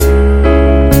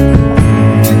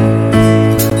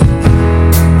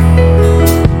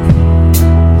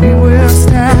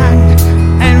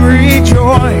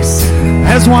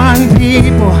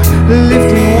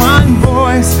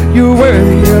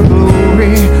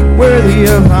worthy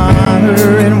of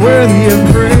honor and worthy of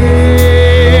praise.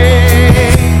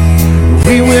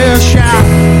 We will shout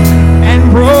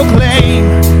and proclaim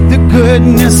the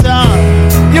goodness of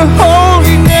your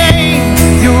holy name.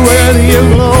 You're worthy of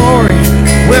glory,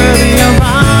 worthy of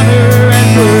honor,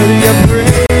 and worthy of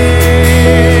praise.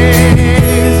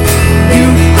 You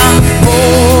are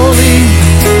holy.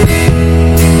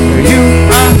 You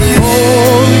are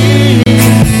holy.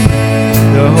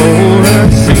 The whole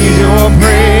earth sings your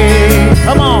praise.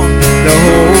 Come on. The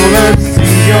whole earth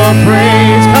sings your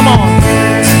praise. Come on.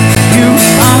 You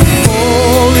are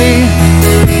holy.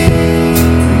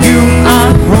 You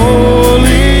are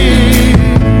holy.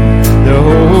 The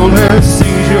whole earth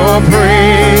sings your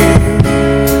praise.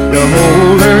 The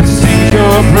whole earth sings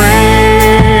your praise.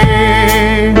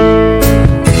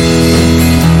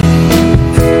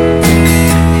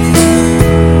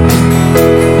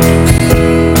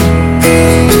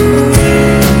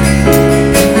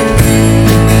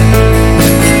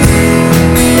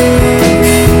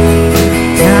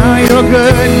 Now your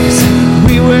goodness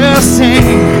we will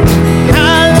sing.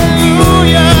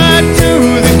 Hallelujah to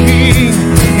the King.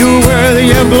 You're worthy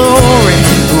of glory,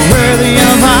 worthy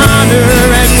of honor,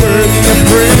 and worthy of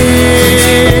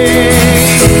praise.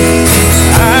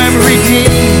 I'm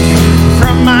redeemed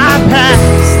from my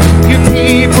past. Your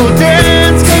people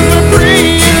dance 'cause we're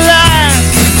free at last.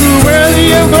 You're worthy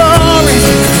of glory,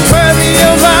 worthy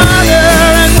of honor,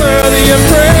 and worthy of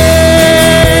praise.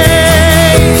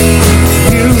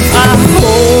 You are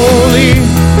holy.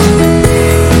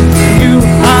 You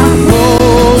are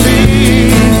holy.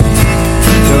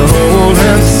 The whole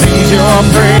earth sings your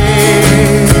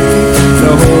praise.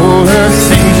 The whole earth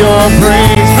sings your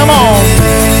praise. Come on.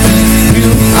 You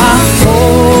are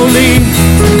holy.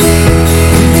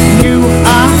 You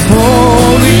are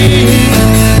holy.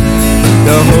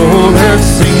 The whole earth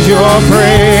sings your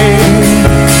praise.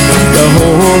 The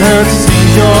whole earth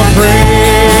sings your praise.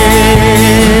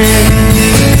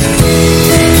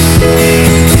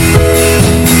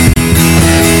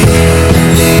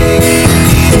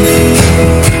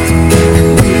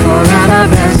 We pour out our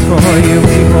best for you.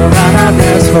 We pour out our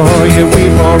best for you. We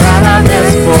pour out our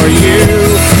best for you.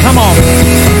 Come on.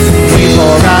 We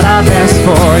pour out our best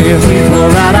for you. We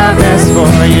pour out our best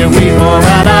for you. We pour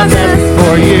out our best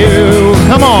for you.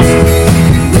 Come on.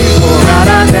 We pour out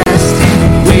our best.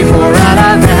 We pour out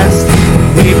our best.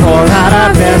 We pour out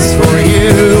our best for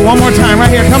you. One more time right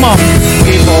here. Come on.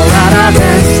 We pour out our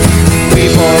best. We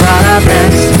pour out our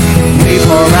best. We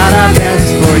pour out our best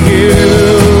for you.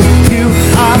 You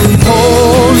are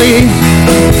holy.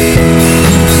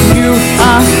 You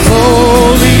are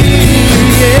holy.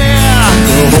 Yeah.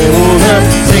 The whole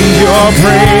earth sings your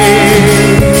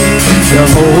praise. The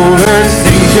whole earth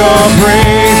sings your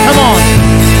praise. Come on.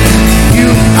 You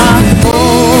are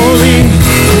holy.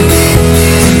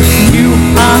 You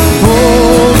are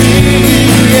holy.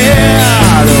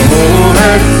 Yeah. The whole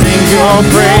earth sings your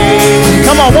praise.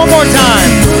 Come on, one more time.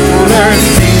 The whole earth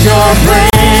sings your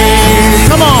praise.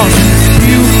 Come on.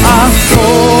 You are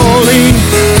holy.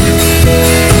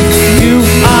 You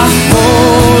are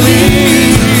holy.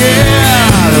 Yeah.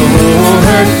 The whole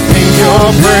earth sings your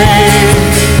praise.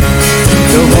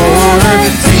 The whole earth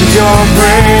sings your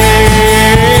praise.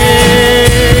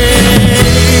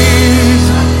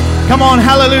 Come on,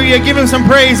 hallelujah. Give him some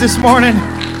praise this morning.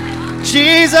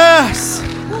 Jesus.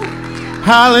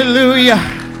 Hallelujah.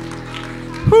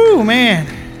 Whew, man.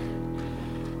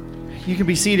 You can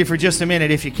be seated for just a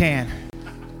minute if you can.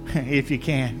 If you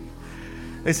can.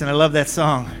 Listen, I love that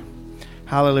song.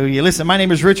 Hallelujah. Listen, my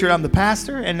name is Richard. I'm the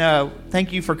pastor, and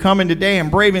thank you for coming today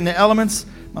and braving the elements.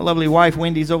 My lovely wife,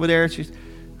 Wendy's over there. She's,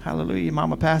 hallelujah,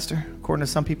 mama pastor, according to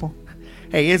some people.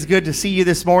 Hey, it's good to see you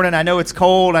this morning. I know it's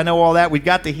cold. I know all that. We've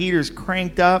got the heaters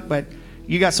cranked up, but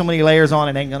you got so many layers on,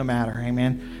 it ain't going to matter.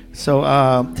 Amen. So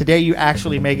today you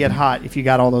actually may get hot if you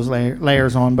got all those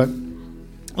layers on. But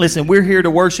listen, we're here to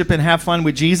worship and have fun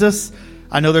with Jesus.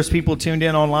 I know there's people tuned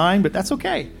in online, but that's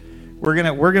okay. We're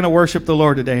gonna worship the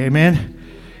Lord today. Amen.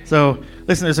 So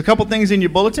listen, there's a couple things in your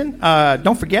bulletin.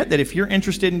 Don't forget that if you're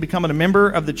interested in becoming a member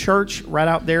of the church, right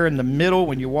out there in the middle,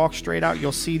 when you walk straight out,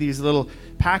 you'll see these little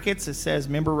packets. It says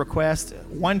member request,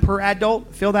 one per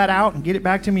adult. Fill that out and get it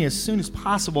back to me as soon as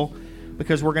possible,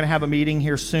 because we're going to have a meeting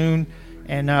here soon,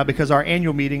 and because our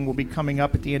annual meeting will be coming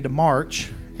up at the end of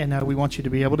March, and we want you to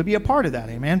be able to be a part of that.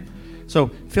 Amen. So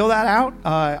fill that out.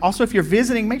 Also, if you're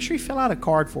visiting, make sure you fill out a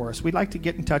card for us. We'd like to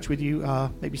get in touch with you,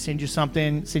 maybe send you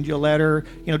something, send you a letter.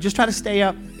 Just try to stay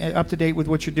up to date with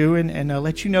what you're doing, and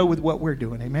let you know with what we're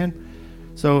doing. Amen.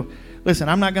 So listen,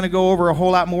 I'm not going to go over a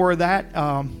whole lot more of that.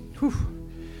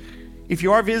 If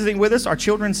you are visiting with us, our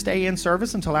children stay in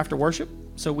service until after worship.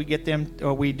 So we get them,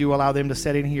 we do allow them to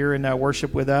sit in here and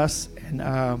worship with us and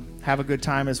have a good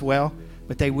time as well.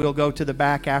 But they will go to the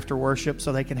back after worship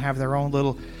so they can have their own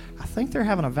little, I think they're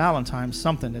having a Valentine's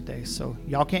something today. So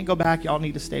y'all can't go back. Y'all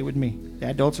need to stay with me. The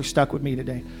adults are stuck with me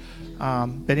today.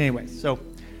 But anyway, so,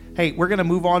 hey, we're going to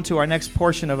move on to our next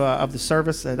portion of the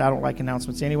service. I don't like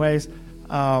announcements anyways.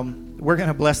 We're going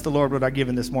to bless the Lord with our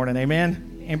giving this morning. Amen.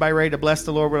 Anybody ready to bless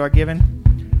the Lord with our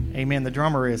giving? Amen. The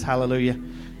drummer is. Hallelujah.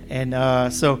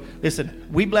 And so, listen,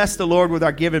 we bless the Lord with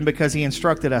our giving because he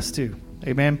instructed us to.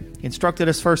 Amen. He instructed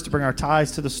us first to bring our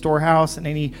tithes to the storehouse, and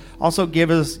then he also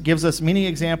gives us many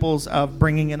examples of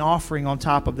bringing an offering on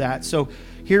top of that. So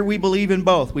here we believe in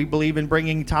both. We believe in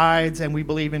bringing tithes, and we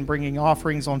believe in bringing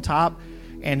offerings on top,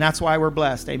 and that's why we're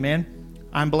blessed. Amen.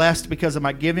 I'm blessed because of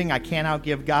my giving. I can't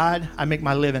outgive God. I make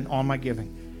my living on my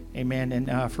giving. Amen.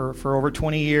 And for over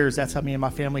 20 years, that's how me and my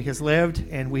family has lived,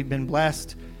 and we've been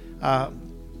blessed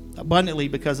abundantly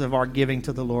because of our giving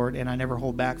to the Lord, and I never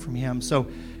hold back from him. So,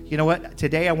 you know what?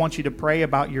 Today I want you to pray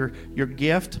about your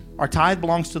gift. Our tithe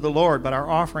belongs to the Lord, but our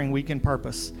offering we can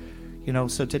purpose. You know,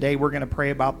 so today we're going to pray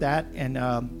about that, and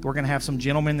we're going to have some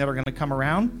gentlemen that are going to come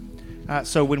around.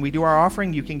 So when we do our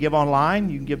offering, you can give online.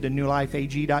 You can give to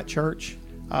newlifeag.church,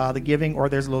 the giving, or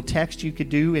there's a little text you could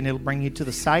do, and it'll bring you to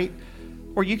the site.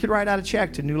 Or you could write out a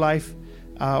check to New Life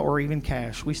or even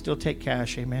cash. We still take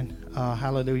cash, amen.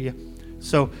 Hallelujah.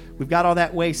 So we've got all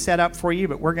that way set up for you,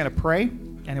 but we're going to pray,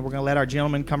 and then we're going to let our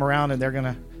gentlemen come around, and they're going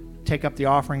to take up the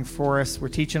offering for us. We're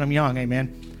teaching them young,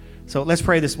 amen. So let's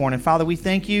pray this morning. Father, we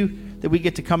thank you that we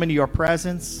get to come into your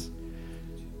presence.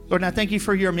 Lord, and I thank you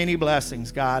for your many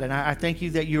blessings, God, and I thank you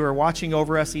that you are watching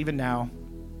over us even now.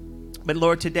 But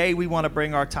Lord, today we want to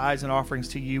bring our tithes and offerings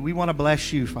to you. We want to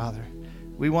bless you, Father.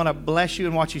 We want to bless you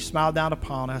and watch you smile down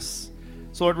upon us.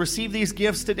 So, Lord, receive these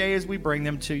gifts today as we bring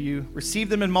them to you. Receive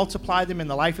them and multiply them in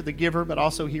the life of the giver, but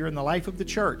also here in the life of the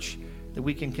church, that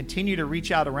we can continue to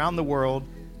reach out around the world,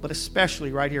 but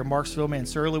especially right here in Marksville,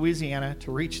 Mansura, Louisiana,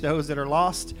 to reach those that are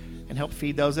lost and help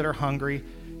feed those that are hungry.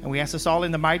 And we ask this all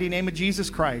in the mighty name of Jesus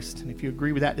Christ. And if you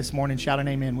agree with that this morning, shout an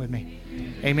amen with me.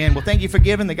 Amen. Well, thank you for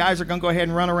giving. The guys are going to go ahead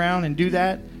and run around and do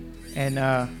that. And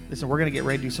listen, we're going to get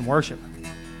ready to do some worship.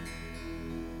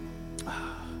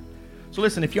 So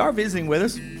listen, if you are visiting with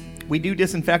us, we do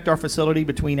disinfect our facility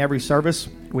between every service.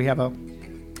 We have a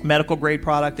medical grade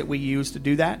product that we use to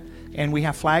do that. And we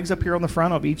have flags up here on the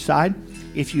front of each side.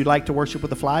 If you'd like to worship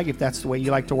with a flag, if that's the way you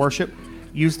like to worship,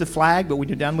 use the flag. But when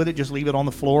you're done with it, just leave it on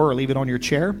the floor or leave it on your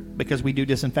chair, because we do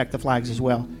disinfect the flags as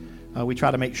well. We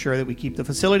try to make sure that we keep the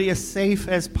facility as safe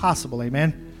as possible.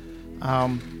 Amen.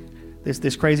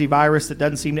 This crazy virus that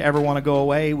doesn't seem to ever want to go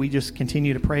away, we just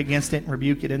continue to pray against it and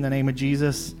rebuke it in the name of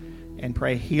Jesus, and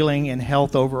pray healing and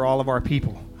health over all of our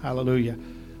people. Hallelujah.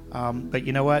 But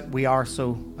you know what? We are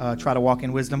try to walk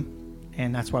in wisdom.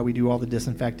 And that's why we do all the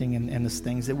disinfecting and the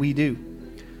things that we do.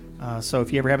 So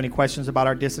if you ever have any questions about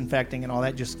our disinfecting and all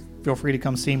that, just feel free to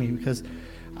come see me, because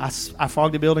I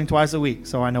fog the building twice a week,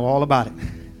 so I know all about it.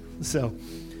 So,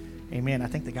 amen. I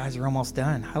think the guys are almost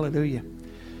done. Hallelujah.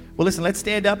 Well, listen, let's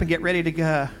stand up and get ready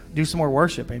to do some more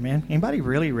worship. Amen. Anybody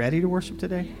really ready to worship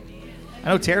today? I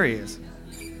know Terry is.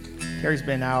 Terry's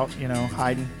been out,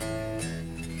 hiding.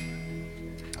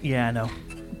 Yeah,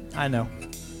 I know.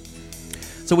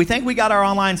 So we think we got our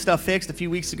online stuff fixed. A few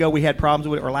weeks ago we had problems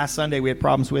with it, or last Sunday we had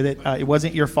problems with it. It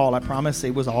wasn't your fault, I promise.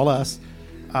 It was all us,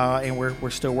 and we're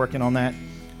still working on that.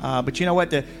 But you know what?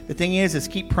 The thing is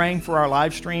keep praying for our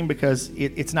live stream, because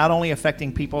it's not only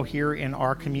affecting people here in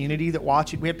our community that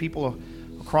watch it. We have people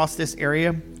across this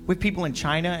area. We have people in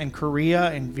China and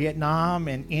Korea and Vietnam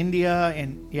and India,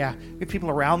 and we have people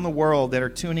around the world that are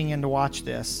tuning in to watch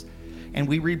this. And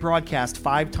we rebroadcast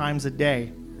 5 times a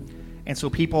day. And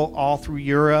so people all through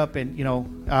Europe, and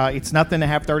it's nothing to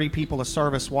have 30 people a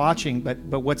service watching, but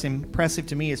what's impressive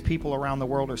to me is people around the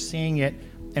world are seeing it,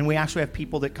 and we actually have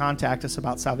people that contact us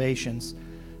about salvations.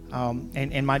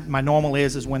 And my normal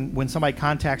is when somebody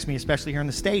contacts me, especially here in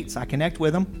the States, I connect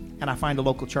with them and I find a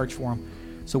local church for them.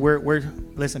 So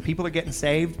listen, people are getting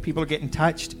saved, people are getting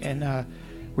touched, and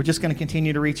we're just going to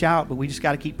continue to reach out, but we just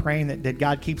got to keep praying that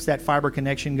God keeps that fiber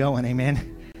connection going.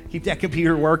 Amen. Keep that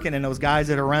computer working, and those guys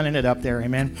that are running it up there.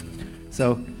 Amen.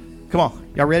 So, come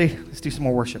on. Y'all ready? Let's do some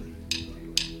more worship.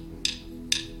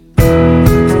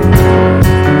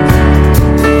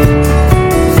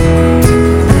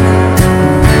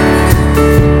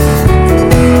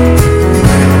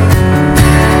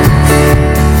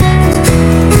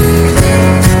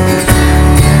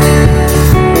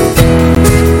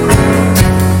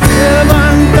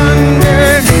 Heaven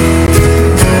thunder,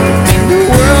 the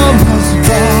world was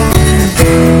born.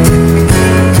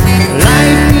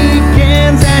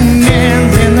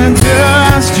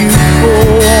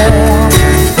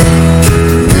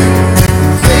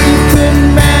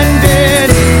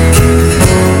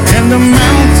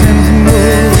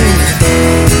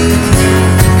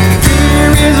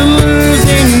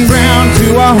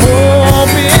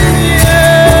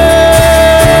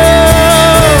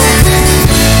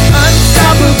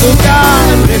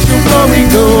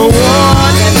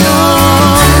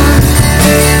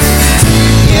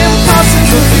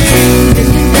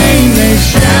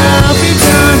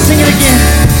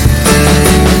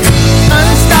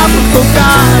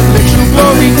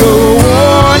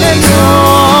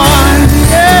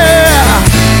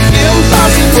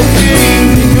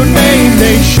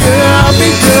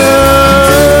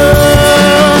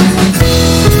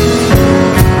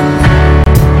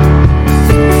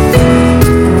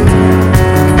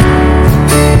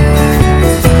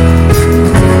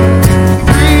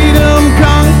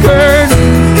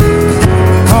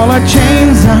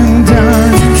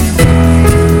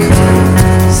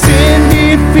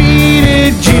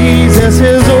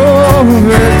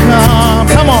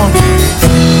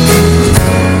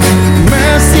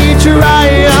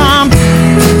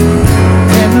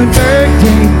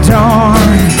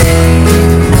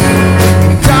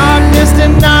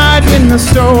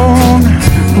 stone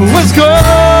was gone.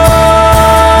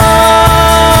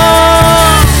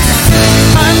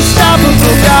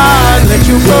 Unstoppable God, let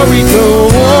your glory go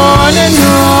on and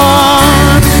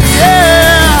on.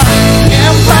 Yeah,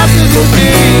 impossible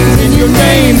things in your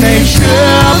name, they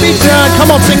shall be done.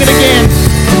 Come on, sing it again.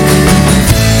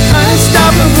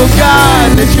 Unstoppable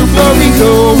God, let your glory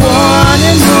go on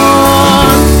and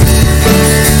on.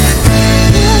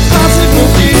 Impossible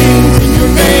things in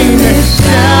your name, they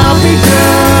shall be done.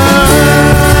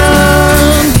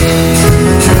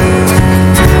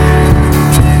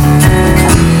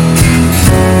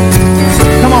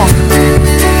 Come on.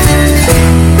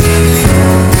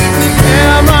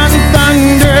 Heaven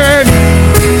thundered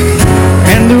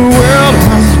and the world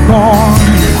was born.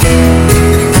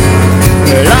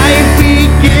 Life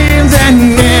begins and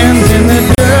ends in the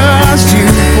dust you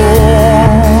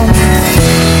form.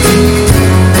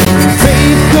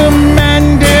 Faith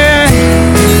commanded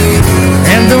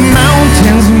and the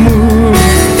mountains move.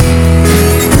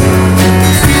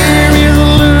 Fear is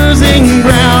losing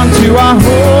ground to our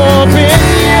hope in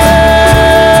you.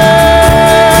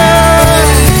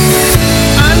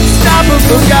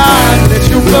 Unstoppable God, let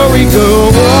your glory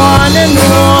go on and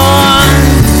on.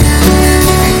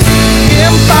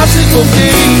 Impossible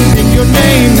things in your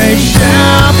name, they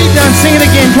shall be done. Sing it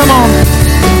again, come on.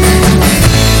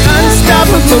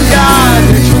 Unstoppable God,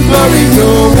 let your glory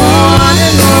go on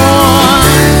and on.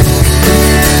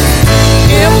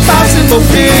 Impossible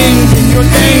things in your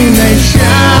name, they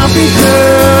shall be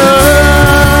done.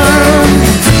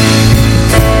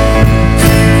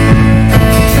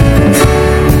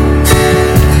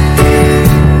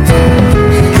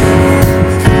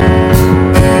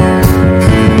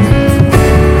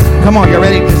 Come on, you're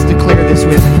ready? Just declare this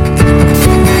with me.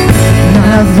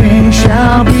 Nothing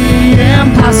shall be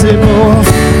impossible.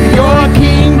 Your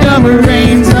kingdom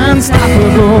reigns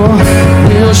unstoppable.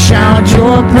 We'll shout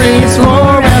your praise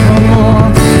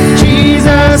forevermore.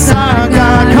 Jesus our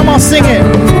God. Come on, sing it.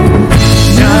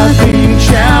 Nothing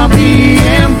shall be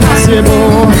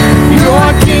impossible.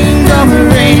 Your kingdom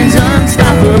reigns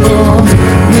unstoppable.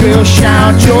 We'll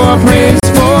shout your praise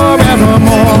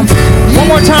forevermore. One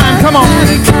more time, come on.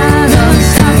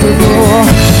 Unstoppable.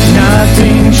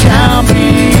 Nothing shall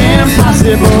be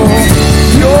impossible.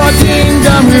 Your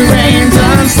kingdom reigns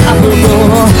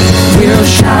unstoppable. We'll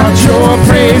shout your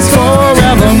praise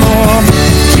forevermore.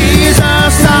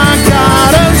 Jesus our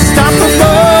God,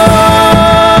 unstoppable.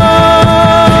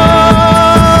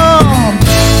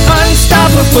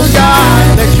 Unstoppable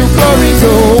God, let your glory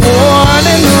go on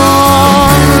and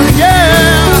on.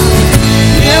 Yeah.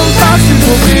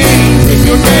 Impossible things in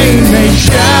your name, they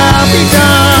shall be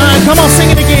done. Come on, sing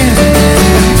it again.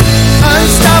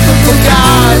 Unstoppable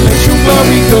God, let your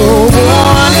glory go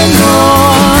on and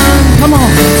on. Come on.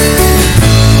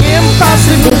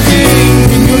 Impossible things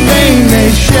in your name,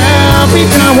 they shall be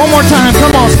done. One more time,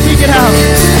 come on, speak it out.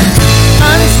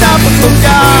 Unstoppable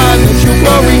God, let your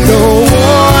glory go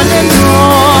on and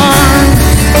on.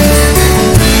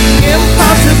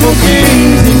 Impossible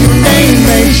things in your name,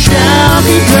 they shall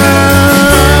be done.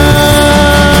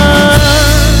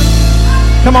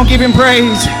 Come on, give him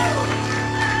praise.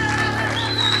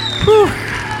 Whew.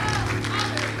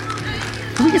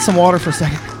 Can we get some water for a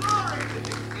second?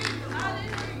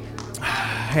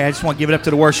 Hey, I just want to give it up to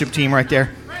the worship team right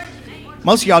there.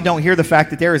 Most of y'all don't hear the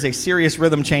fact that there is a serious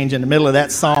rhythm change in the middle of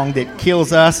that song that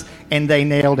kills us, and they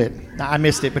nailed it. I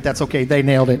missed it, but that's okay. They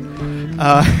nailed it.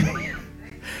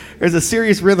 There's a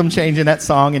serious rhythm change in that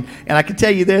song, and I can tell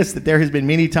you this, that there has been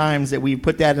many times that we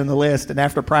put that in the list, and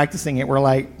after practicing it, we're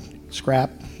like,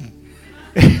 scrap.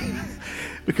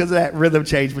 Because of that rhythm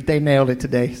change, but they nailed it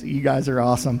today. So you guys are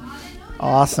awesome.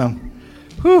 Awesome.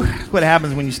 Whew. What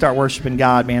happens when you start worshiping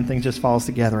God, man? Things just falls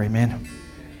together, amen.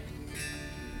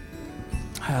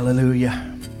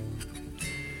 Hallelujah.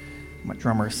 My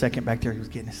drummer a second back there, he was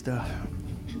getting his stuff.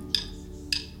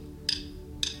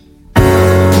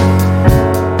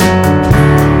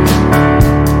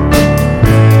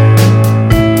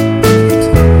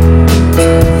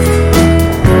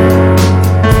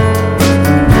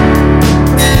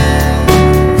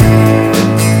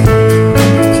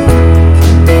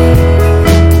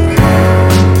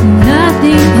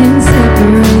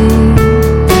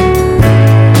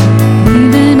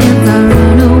 Even if I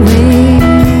run away,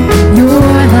 your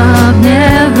love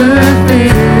never fails.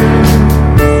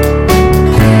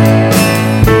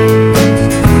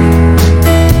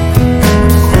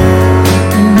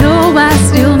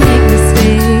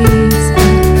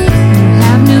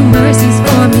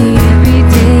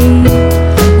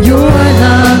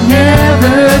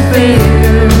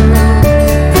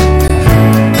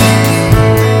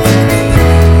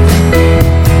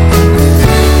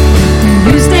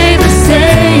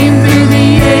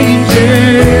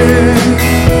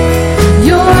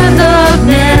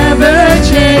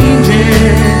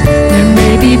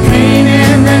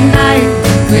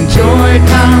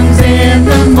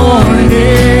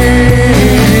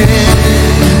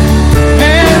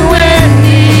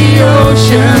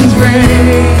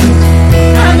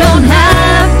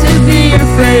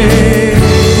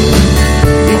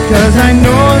 because I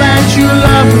know that you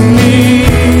love me.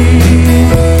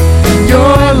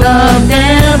 Your love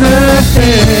never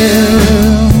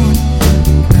fails.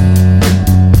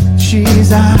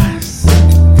 Jesus,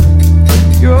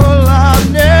 your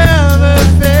love never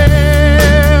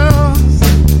fails.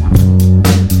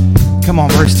 Come on,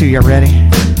 verse 2, you ready?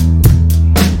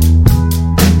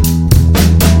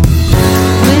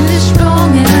 Wind is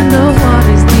strong and the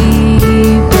water's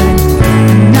deep, but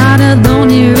I'm not alone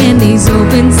here in these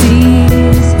open seas.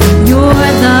 Your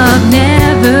love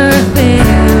never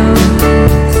fails.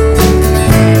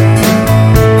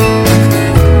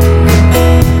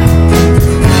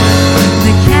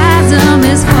 The chasm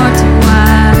is far too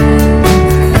wide.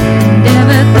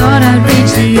 Never thought I'd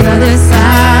reach the other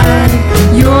side.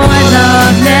 Your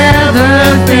love never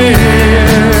fails.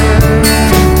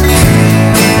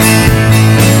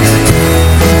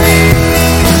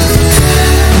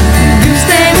 You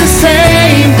stay the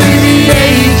same through the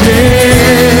ages.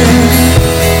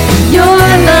 Your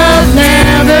love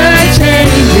never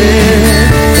changes.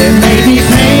 There may be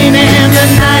pain in the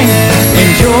night, and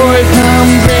joy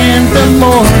comes in the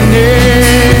morning.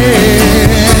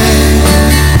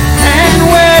 And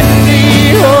when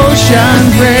the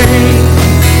oceans break,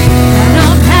 I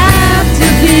don't have to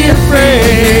be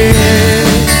afraid,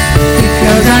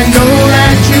 because I know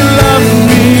that you love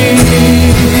me.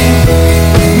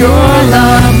 Your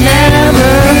love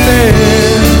never fails.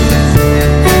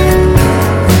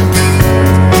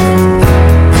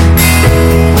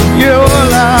 Your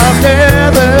love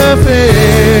never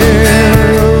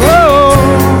fails. Oh.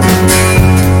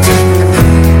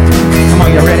 Come on,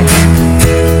 you ready?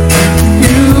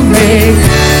 You make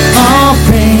all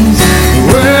things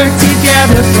work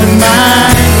together for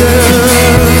my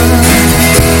good.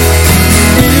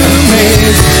 You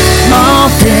make all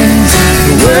things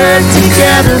work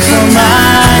together for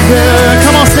my good.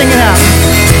 Come on, sing it out.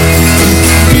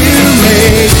 You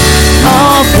make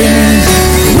all things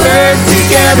work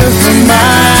together for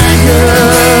my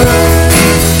good.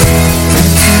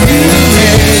 You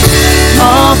make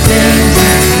all things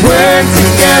work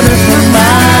together for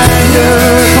my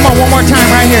good. Come on, one more time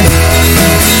right here.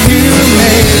 You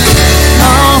make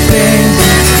all things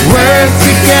work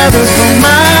together for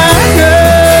my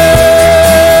good.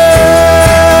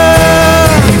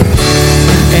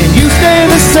 And you stay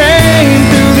the same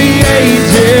through the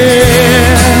ages.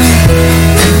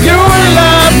 Your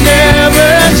love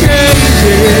never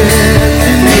changes.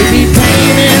 There may be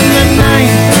pain in the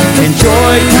night, and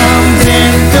joy comes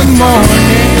in the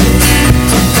morning.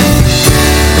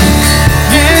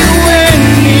 And when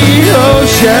the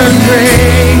ocean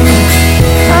breaks,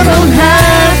 I don't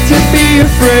have to be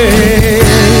afraid,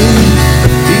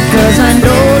 because I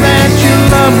know that you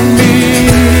love me.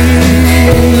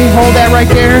 Hold that right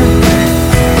there.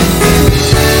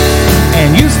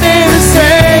 And you stay the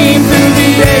same through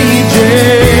the ages.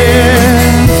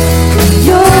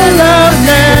 Your love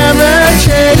never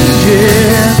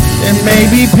changes. There may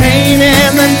be pain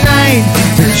in the night,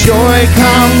 but joy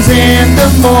comes in the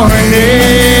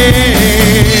morning.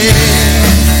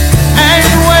 And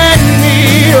when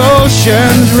the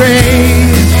oceans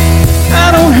rage,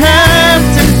 I don't have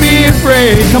to be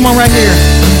afraid. Come on, right here.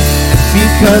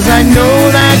 Because I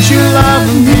know that you love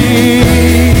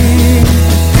me.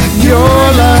 Your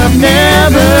love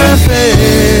never fails.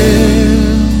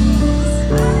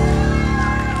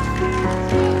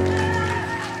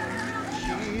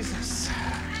 Jesus.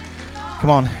 Come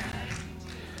on.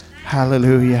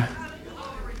 Hallelujah.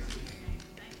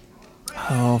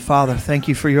 Oh, Father, thank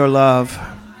you for your love.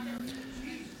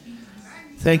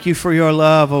 Thank you for your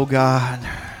love, oh God.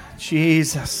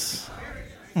 Jesus.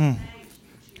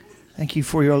 Thank you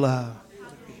for your love.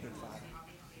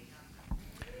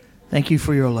 Thank you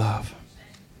for your love.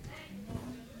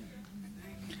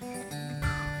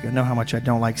 You know how much I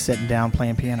don't like sitting down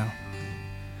playing piano.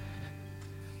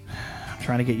 I'm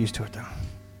trying to get used to it though.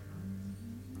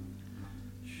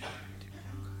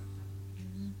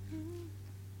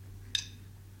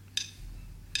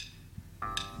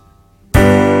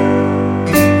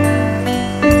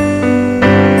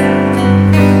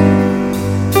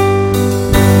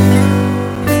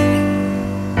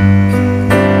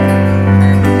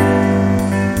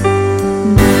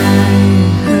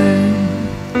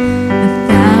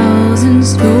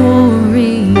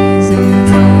 Stories of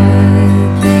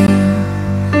what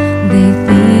they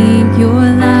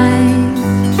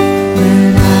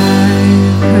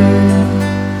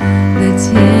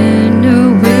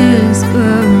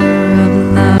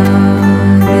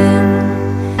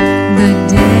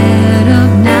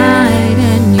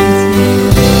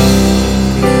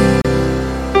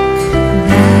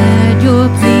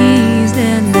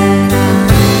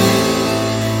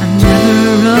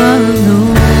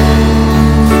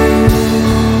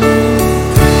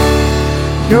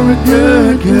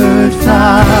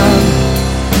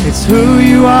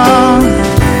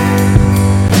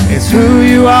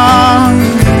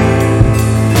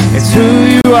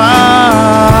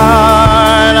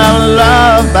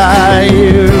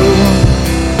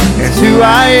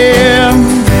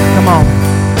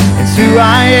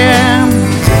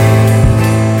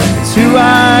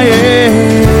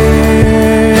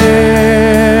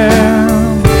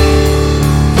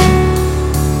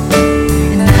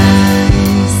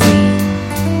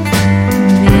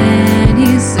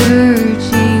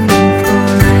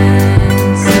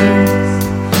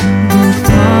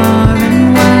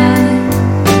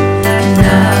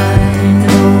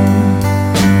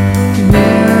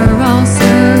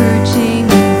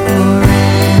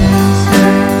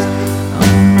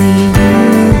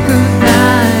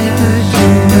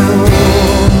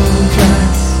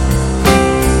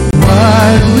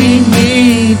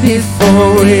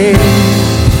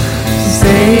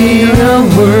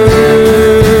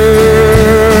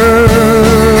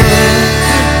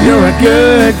You're a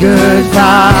good, good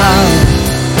Father.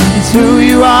 It's who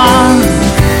you are.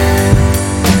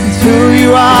 It's who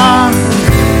you are.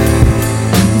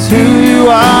 It's who you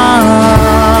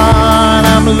are. And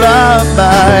I'm loved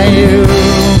by you.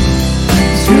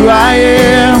 It's who I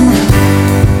am.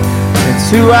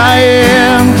 It's who I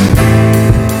am.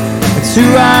 It's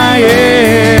who I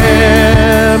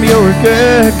am. You're a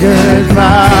good, good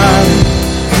Father.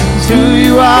 It's who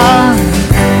you are.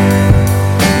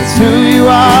 It's who you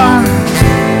are.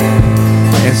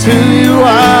 It's who you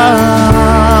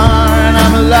are. And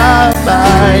I'm loved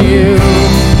by you.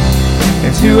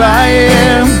 It's who I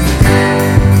am.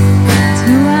 It's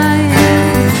who I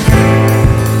am.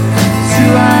 It's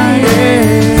who I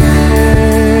am.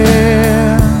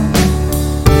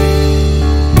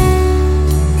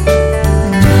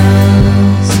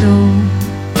 So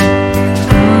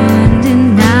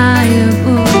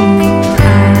undeniable.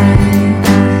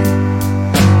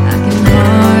 I can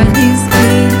hardly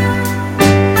speak.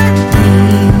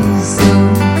 He's so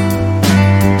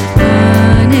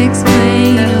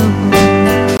unexplainable.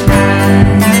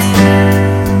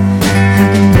 I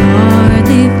can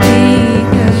hardly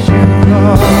figure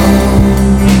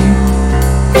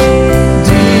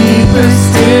Deeper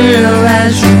still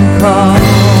as you call.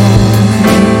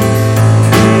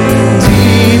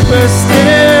 Deeper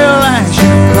still as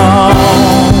you call.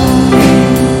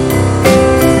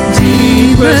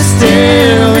 Deeper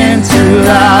still into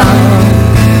love.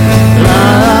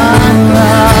 Love,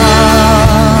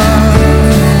 love.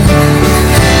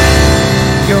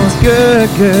 You're a good,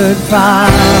 good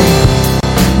Father.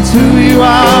 It's who you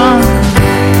are.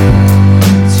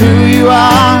 It's who you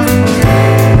are.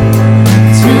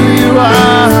 It's who you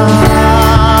are.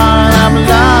 I'm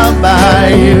loved by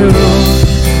you.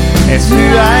 It's who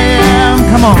I am.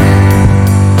 Come on.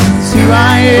 It's who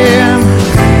I am.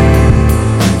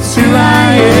 It's who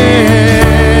I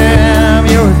am.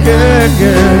 You're a good,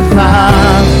 good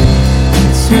Father.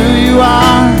 It's who you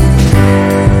are.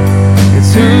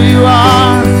 It's who you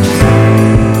are.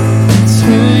 It's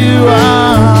who you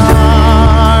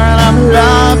are. And I'm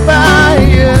loved by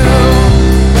you.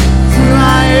 It's who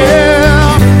I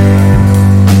am.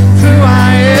 It's who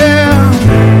I am.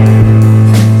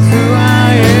 It's who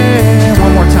I am.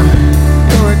 One more time.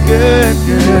 You're a good,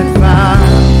 good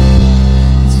Father.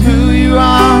 It's who you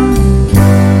are.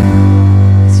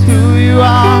 It's who you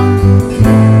are.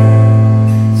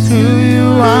 It's who you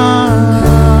are.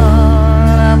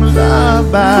 And I'm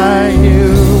loved by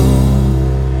you.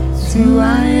 It's who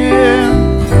I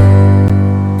am.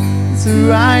 It's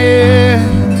who I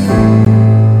am.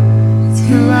 It's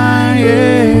who I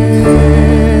am.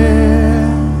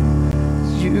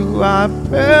 You are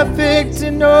perfect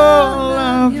in all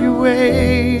of your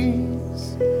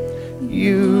ways.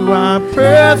 You are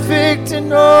perfect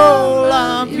in all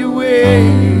of your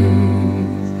ways.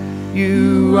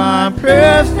 You are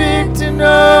perfect in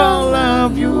all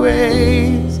of your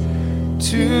ways.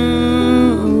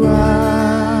 To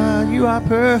us, you are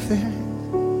perfect.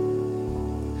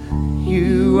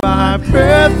 You are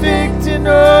perfect in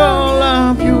all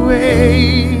of your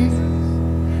ways.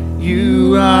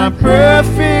 You are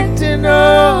perfect in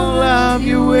all of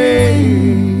your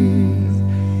ways.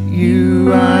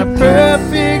 You are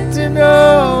perfect in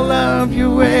all of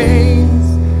your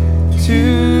ways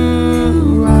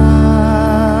to us.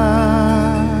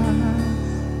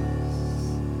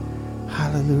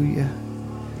 Hallelujah.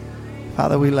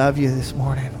 Father, we love you this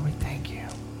morning. We thank you.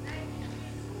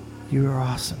 You are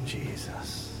awesome,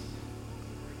 Jesus.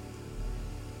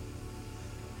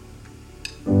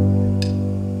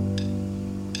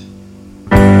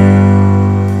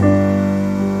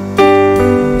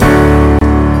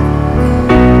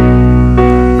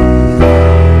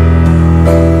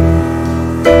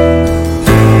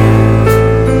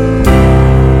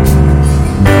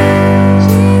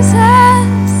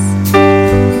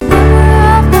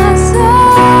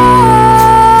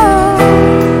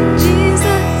 Jesus,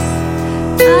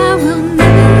 I will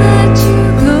never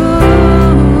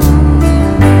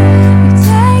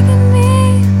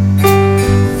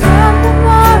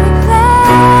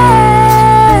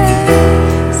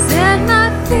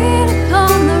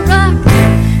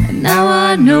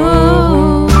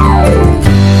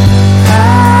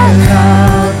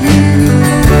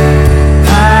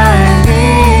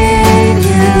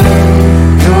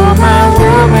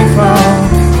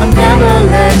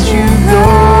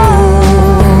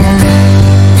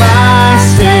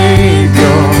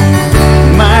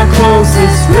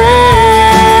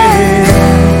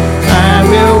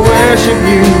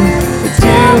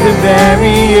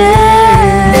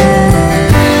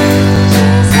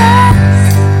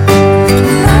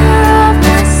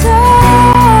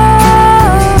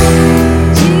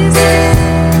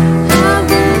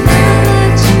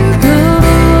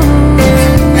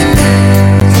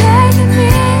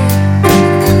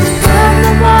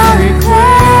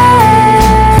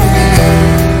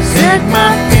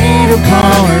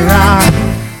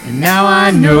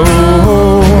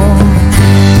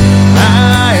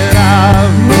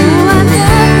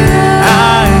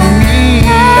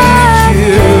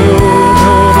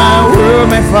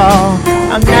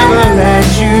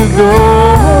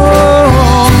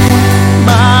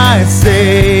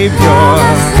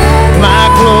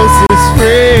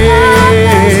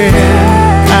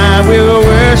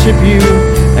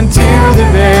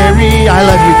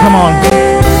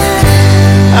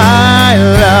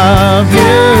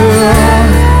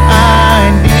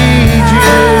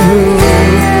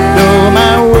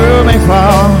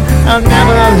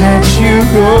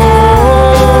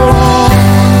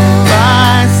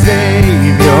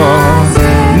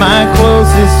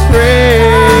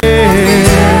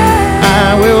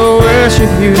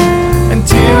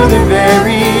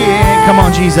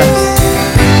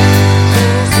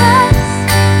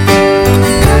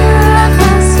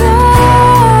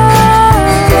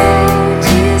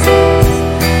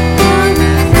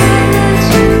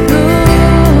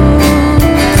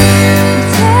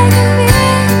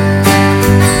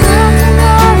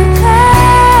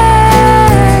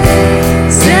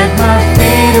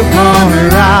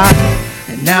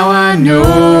Now I know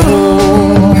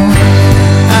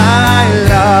I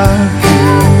love you.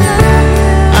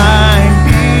 I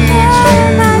need you.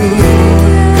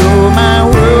 Though my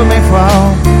world may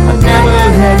fall, I'll never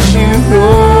let you go.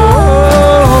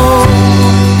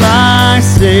 My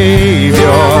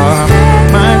Savior,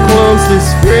 my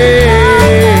closest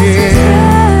friend,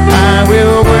 I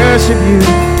will worship you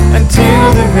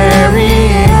until the very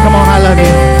end. Come on, I love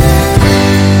you.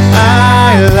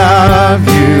 I love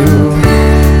you.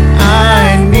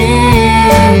 I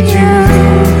need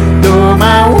you. Though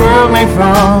my world may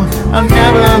fall, I'll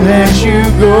never let you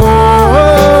go.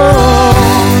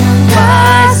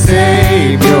 My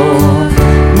Savior,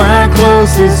 my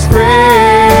closest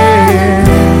friend,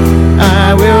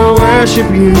 I will worship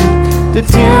you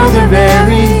till the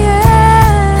very end.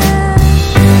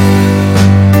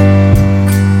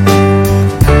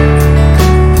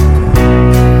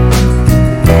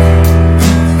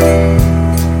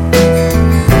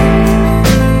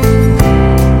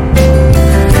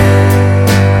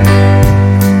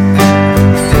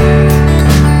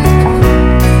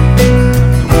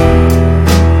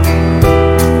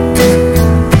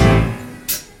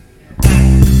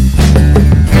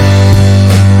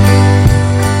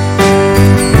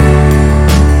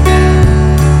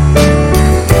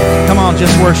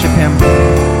 Just worship him.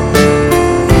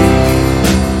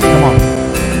 Come on.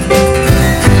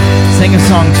 Sing a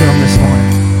song to him this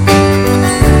morning.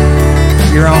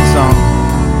 Your own song.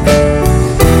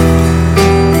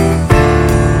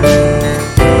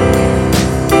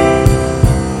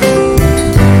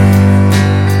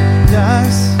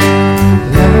 Jesus,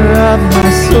 lover of my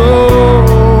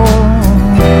soul.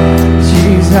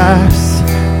 Jesus,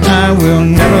 I will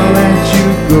never let you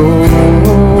go.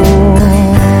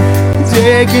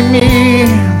 Taking me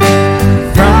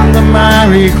from the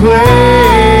miry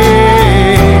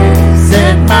clay,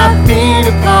 set my feet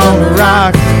upon the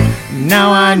rock.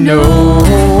 Now I know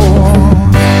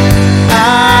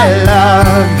I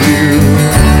love you.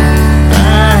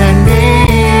 I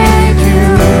need you.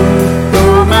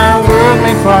 Though my world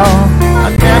may fall,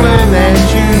 I'll never let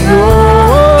you go.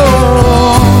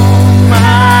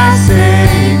 My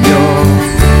Savior,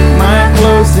 my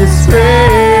closest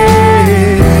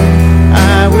friend, I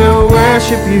will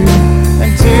worship you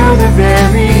until the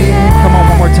very end. Come on,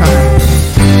 one more time.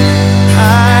 I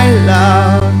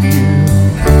love you.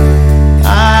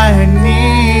 I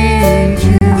need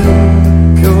you.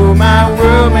 Though my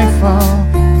world may fall,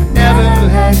 I'll never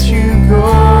let you go.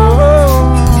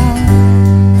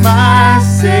 My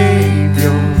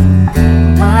Savior,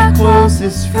 my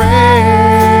closest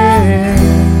friend,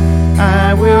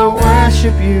 I will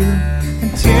worship you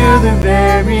until the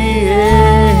very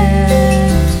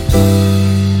end.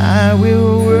 I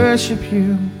will worship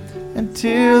you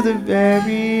until the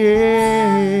very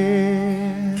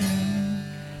end.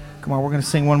 Come on, we're going to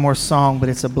sing one more song, but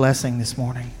it's a blessing this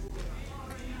morning.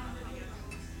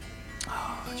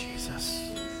 Oh,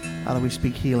 Jesus. Father, we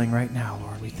speak healing right now,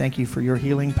 Lord. We thank you for your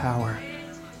healing power.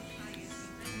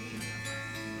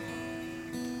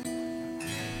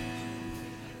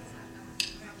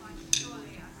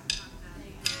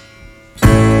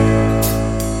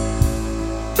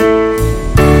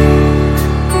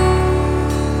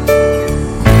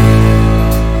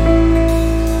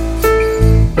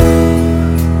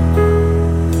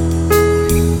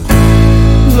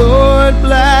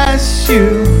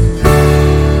 You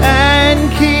and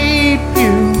keep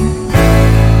you,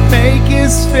 make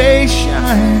his face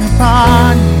shine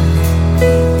upon you.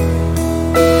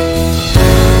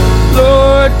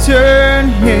 Lord, turn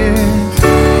his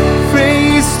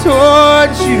face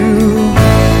towards you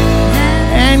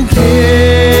and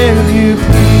give you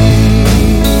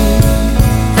peace.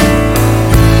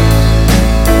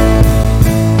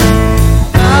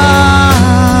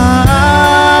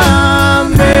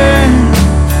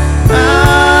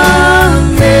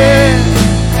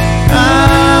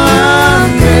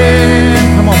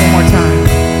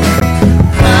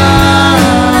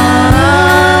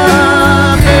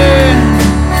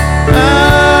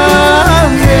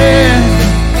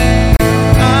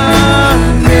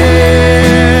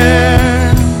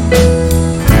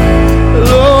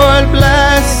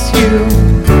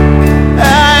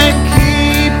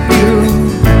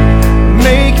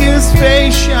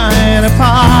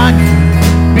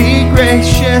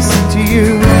 To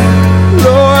you,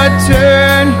 Lord,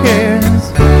 turn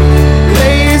his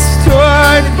face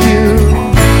toward you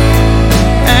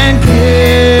and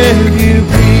give you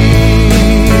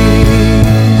peace.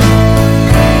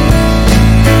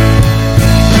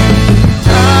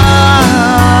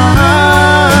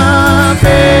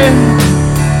 Amen.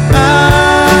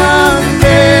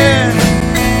 Amen.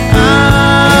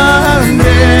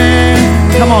 Amen.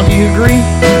 on, do you agree?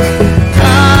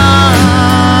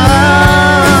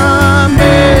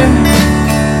 Amen.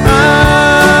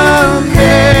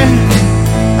 Amen.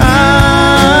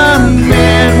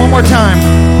 Amen. One more time.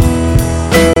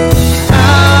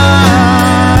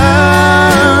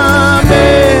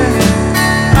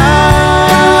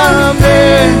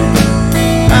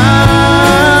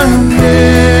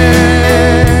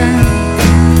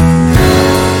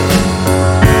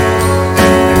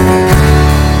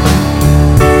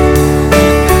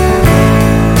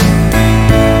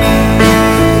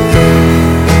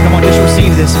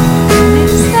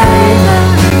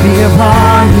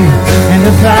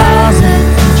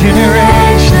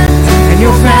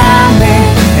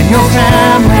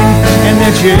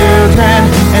 Children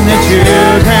and the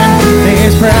children, may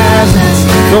His presence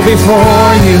go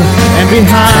before you and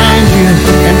behind you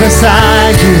and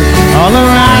beside you, all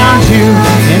around you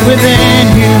and within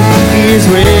you. He is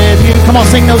with you. Come on,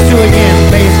 sing those two again.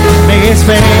 May His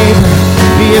favor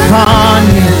be upon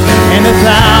you and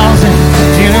 1,000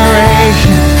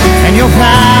 generations, and your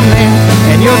family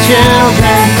and your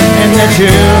children and the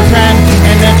children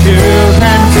and the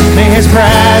children. May His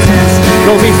presence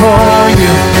go before you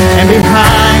and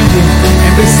behind you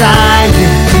and beside you,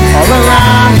 all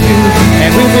around you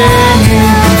and within you.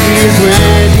 He is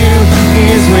with you. He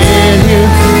is with you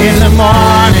in the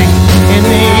morning, in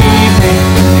the evening,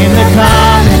 in the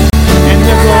coming, in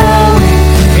the going,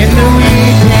 in the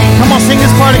weeping. Come on, sing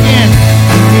this part again.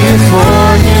 He is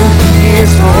for you. He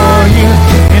is for you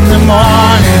in the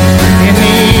morning, in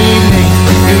the evening.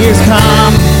 He is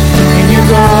coming and you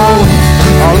going,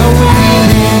 all the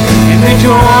weeping and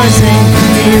rejoicing.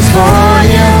 He is for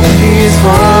you. He is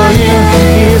for you.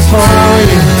 He is for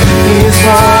you. He is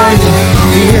for you.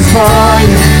 He is for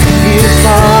you. He is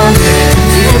for you.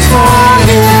 He is for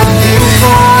you. He is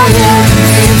for you.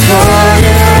 He is for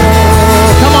you.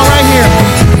 Come on, right here.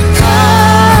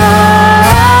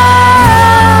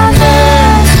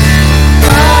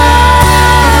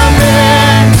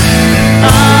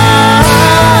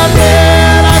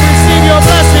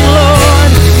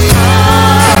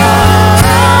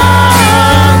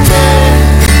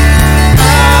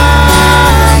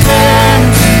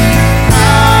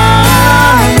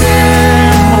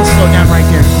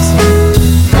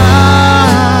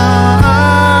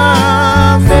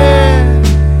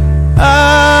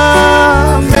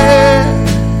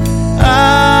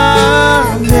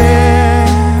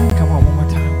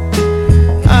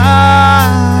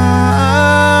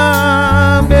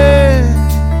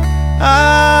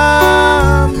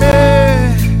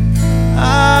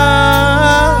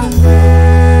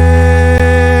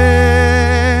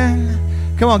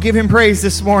 Give Him praise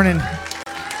this morning.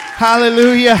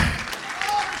 Hallelujah.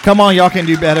 Come on, y'all can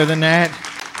do better than that.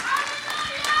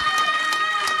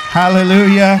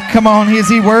 Hallelujah. Come on, is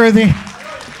He worthy?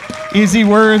 Is He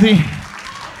worthy?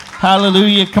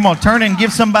 Hallelujah. Come on, turn and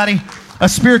give somebody a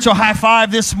spiritual high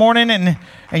five this morning, and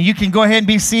you can go ahead and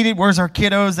be seated. Where's our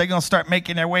kiddos? They're going to start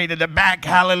making their way to the back.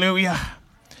 Hallelujah.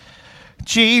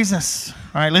 Jesus.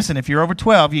 All right, listen, if you're over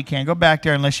 12, you can't go back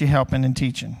there unless you're helping and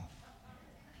teaching.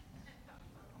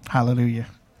 Hallelujah.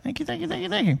 Thank you, thank you, thank you,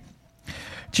 thank you.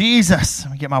 Jesus.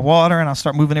 Let me get my water and I'll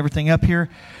start moving everything up here.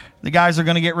 The guys are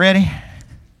going to get ready.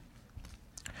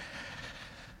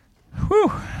 Whew.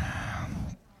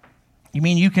 You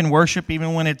mean you can worship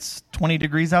even when it's 20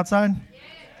 degrees outside?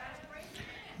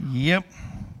 Yep.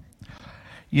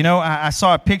 You know, I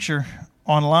saw a picture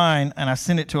online and I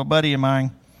sent it to a buddy of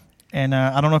mine. And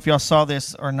I don't know if y'all saw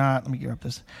this or not. Let me get up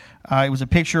this. It was a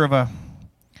picture of a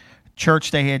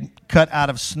church they had cut out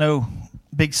of snow,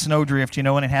 big snowdrift, you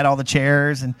know, and it had all the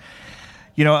chairs. And,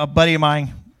 you know, a buddy of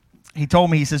mine, he told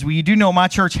me, he says, well, you do know my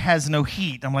church has no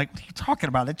heat. I'm like, what are you talking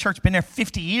about? That church been there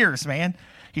 50 years, man.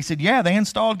 He said, yeah, they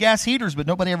installed gas heaters, but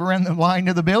nobody ever ran the line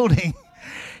to the building.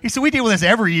 He said, we deal with this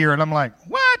every year. And I'm like,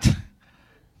 what?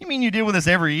 You mean you deal with this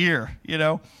every year, you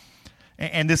know?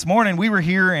 And this morning we were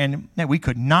here and we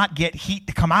could not get heat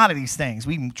to come out of these things.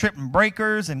 We tripping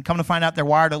breakers and come to find out they're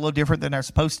wired a little different than they're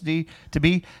supposed to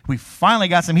be. We finally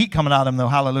got some heat coming out of them though.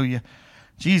 Hallelujah.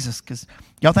 Jesus, because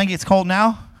y'all think it's cold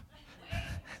now?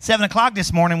 7 o'clock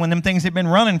this morning when them things had been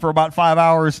running for about 5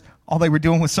 hours, all they were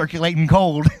doing was circulating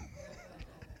cold.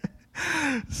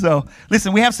 So,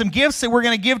 listen, we have some gifts that we're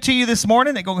going to give to you this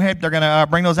morning. They're going to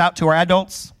bring those out to our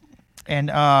adults.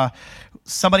 And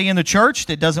somebody in the church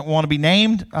that doesn't want to be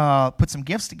named put some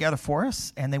gifts together for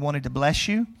us, and they wanted to bless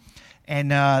you. And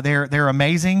they're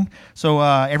amazing. So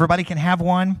everybody can have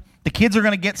one. The kids are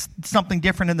going to get something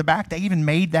different in the back. They even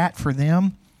made that for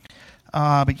them.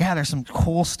 But yeah, there's some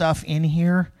cool stuff in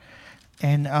here.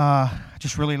 And I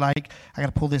just really I got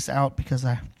to pull this out because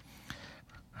I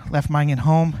left mine at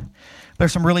home.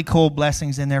 There's some really cool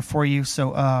blessings in there for you.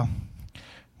 So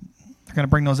they're going to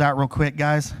bring those out real quick,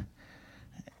 guys.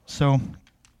 So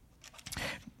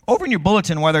over in your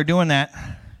bulletin while they're doing that,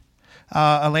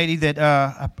 a lady that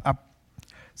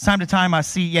time to time I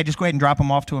see, just go ahead and drop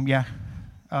them off to them,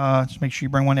 just make sure you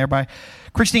bring one there. By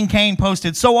Christine Kane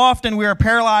posted, so often we are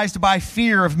paralyzed by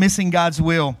fear of missing God's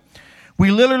will. We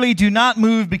literally do not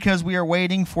move because we are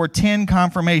waiting for 10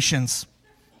 confirmations.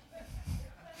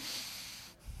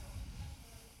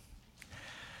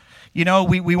 You know,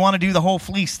 we want to do the whole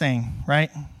fleece thing,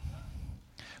 right?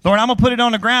 Lord, I'm going to put it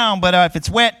on the ground, but if it's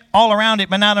wet all around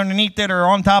it, but not underneath it or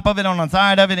on top of it, on the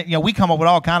side of it, we come up with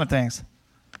all kind of things.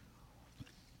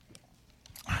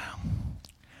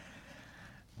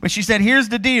 But she said, here's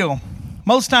the deal.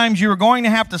 Most times you are going to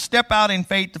have to step out in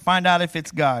faith to find out if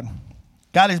it's God.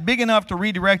 God is big enough to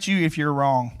redirect you if you're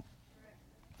wrong.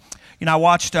 I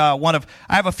watched I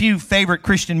have a few favorite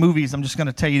Christian movies. I'm just going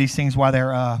to tell you these things while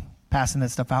they're passing that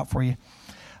stuff out for you.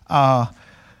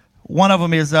 One of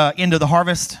them is Into the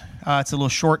Harvest. It's a little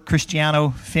short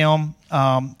Cristiano film.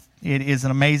 It is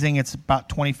an amazing. It's about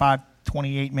 25,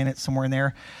 28 minutes, somewhere in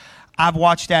there. I've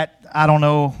watched that,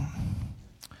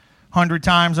 100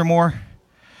 times or more.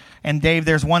 And Dave,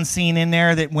 there's one scene in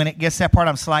there that when it gets that part,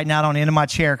 I'm sliding out on the end of my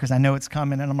chair because I know it's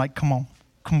coming. And I'm like, come on.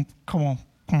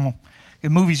 The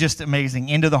movie's just amazing.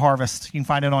 Into the Harvest. You can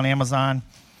find it on Amazon.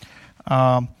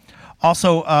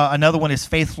 Also, another one is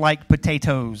Faith Like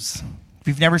Potatoes. If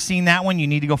you've never seen that one, you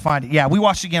need to go find it. Yeah, we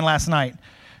watched it again last night.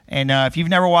 And if you've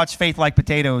never watched Faith Like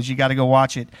Potatoes, you got to go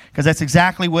watch it because that's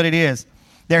exactly what it is.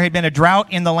 There had been a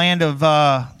drought in the land of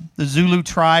the Zulu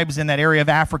tribes in that area of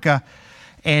Africa.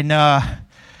 And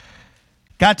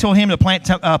God told him to plant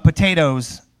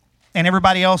potatoes, and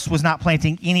everybody else was not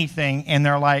planting anything. And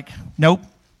they're like, nope,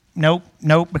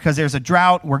 because there's a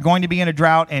drought. We're going to be in a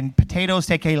drought, and potatoes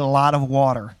take a lot of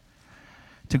water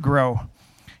to grow.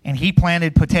 And he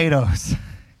planted potatoes,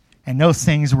 and those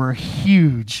things were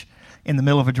huge in the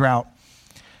middle of a drought.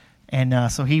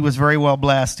 And so he was very well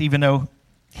blessed, even though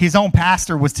his own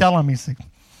pastor was telling him,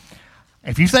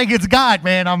 if you think it's God,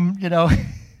 man, it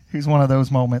was one of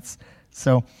those moments.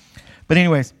 So, but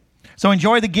anyways, so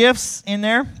enjoy the gifts in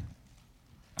there.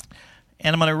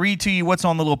 And I'm going to read to you what's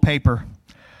on the little paper.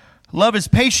 Love is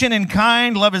patient and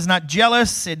kind. Love is not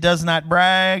jealous. It does not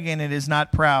brag, and it is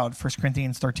not proud. 1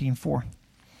 Corinthians 13:4.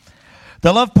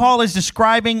 The love Paul is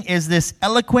describing is this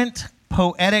eloquent,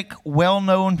 poetic,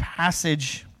 well-known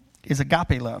passage is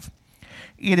agape love.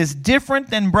 It is different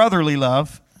than brotherly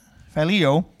love,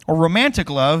 phileo, or romantic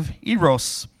love,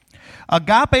 eros.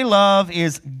 Agape love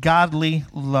is godly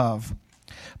love.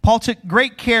 Paul took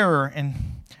great care in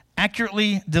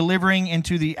accurately delivering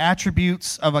into the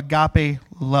attributes of agape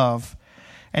love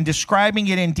and describing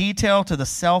it in detail to the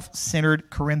self-centered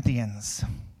Corinthians.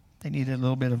 They needed a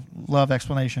little bit of love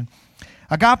explanation.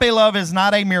 Agape love is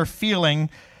not a mere feeling,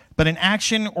 but an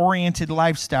action-oriented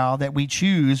lifestyle that we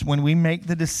choose when we make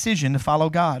the decision to follow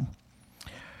God.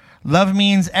 Love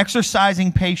means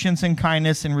exercising patience and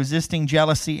kindness and resisting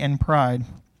jealousy and pride.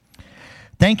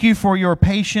 Thank you for your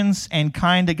patience and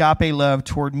kind agape love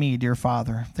toward me, dear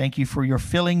Father. Thank you for your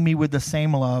filling me with the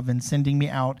same love and sending me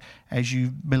out as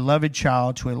your beloved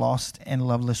child to a lost and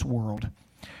loveless world.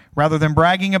 Rather than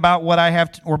bragging about what I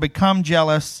have or become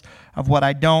jealous of what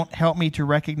I don't, help me to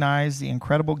recognize the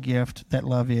incredible gift that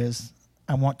love is.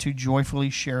 I want to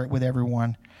joyfully share it with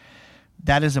everyone.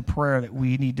 That is a prayer that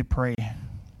we need to pray.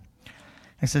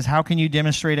 It says, how can you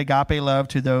demonstrate agape love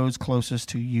to those closest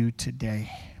to you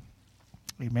today?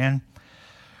 Amen.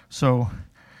 So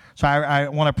I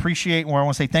want to appreciate, or I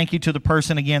want to say thank you to the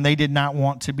person. Again, they did not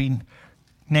want to be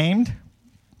named.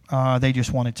 They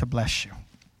just wanted to bless you.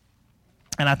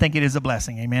 And I think it is a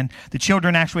blessing. Amen. The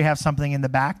children actually have something in the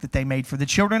back that they made for the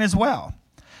children as well.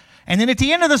 And then at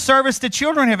the end of the service, the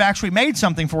children have actually made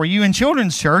something for you in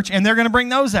children's church, and they're going to bring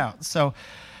those out. So,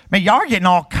 man, y'all are getting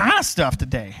all kind of stuff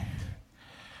today.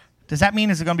 Does that mean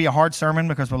it's going to be a hard sermon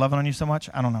because we're loving on you so much?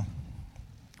 I don't know.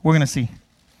 We're going to see.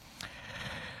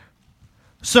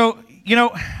 So,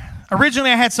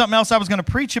 originally I had something else I was going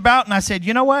to preach about, and I said,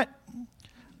 you know what?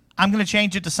 I'm going to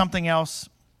change it to something else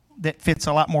that fits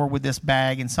a lot more with this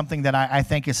bag and something that I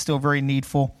think is still very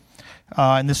needful.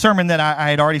 And the sermon that I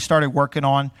had already started working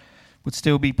on would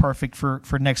still be perfect for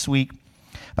next week.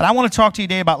 But I want to talk to you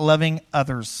today about loving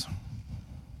others.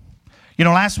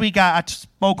 Last week I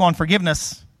spoke on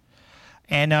forgiveness.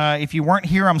 And if you weren't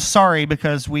here, I'm sorry,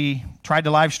 because we tried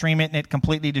to live stream it and it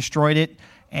completely destroyed it.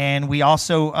 And we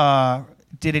also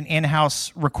did an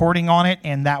in-house recording on it,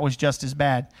 and that was just as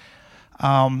bad.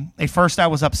 At first I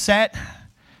was upset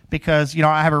because,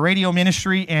 I have a radio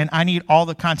ministry and I need all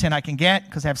the content I can get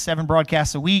because I have 7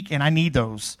 broadcasts a week and I need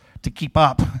those to keep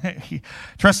up.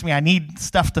 Trust me, I need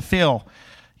stuff to fill,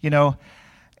 And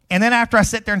then after I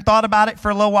sat there and thought about it for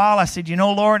a little while, I said,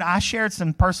 Lord, I shared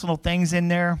some personal things in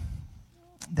there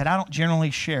that I don't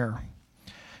generally share.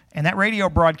 And that radio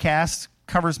broadcast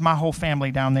covers my whole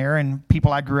family down there and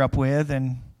people I grew up with.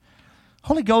 And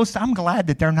Holy Ghost, I'm glad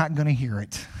that they're not going to hear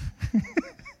it.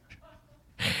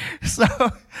 So,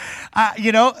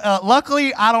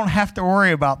 luckily I don't have to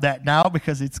worry about that now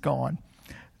because it's gone.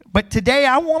 But today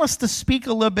I want us to speak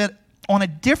a little bit on a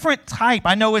different type.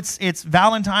 I know it's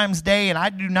Valentine's Day, and I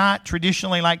do not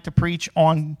traditionally like to preach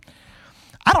on,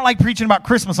 I don't like preaching about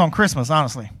Christmas on Christmas,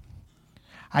 honestly.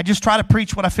 I just try to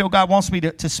preach what I feel God wants me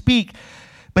to speak.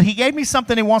 But he gave me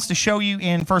something he wants to show you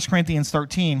in 1 Corinthians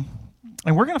 13.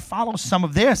 And we're going to follow some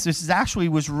of this. This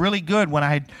was really good. When I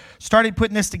had started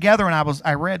putting this together and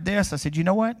I read this, I said, you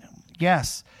know what?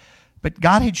 Yes. But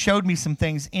God had showed me some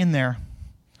things in there.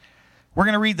 We're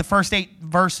going to read the first 8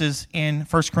 verses in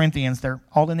 1 Corinthians. They're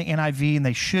all in the NIV, and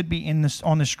they should be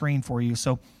on the screen for you.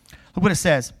 So look what it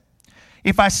says.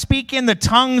 If I speak in the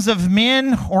tongues of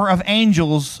men or of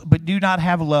angels, but do not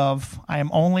have love, I am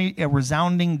only a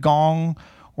resounding gong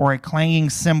or a clanging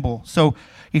cymbal. So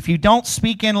if you don't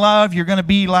speak in love, you're going to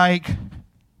be like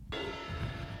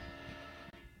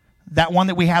that one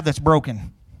that we have that's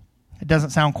broken. It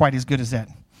doesn't sound quite as good as that.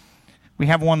 We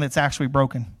have one that's actually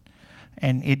broken,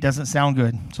 and it doesn't sound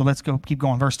good. So let's keep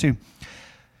going. Verse 2.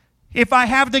 If I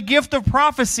have the gift of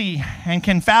prophecy and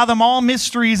can fathom all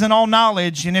mysteries and all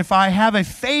knowledge, and if I have a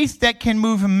faith that can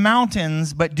move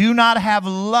mountains but do not have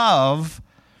love,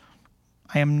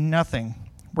 I am nothing.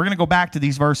 We're going to go back to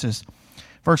these verses.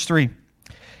 Verse 3.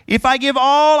 If I give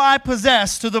all I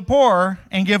possess to the poor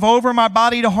and give over my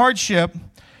body to hardship,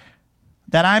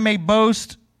 that I may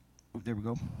boast, there we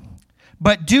go,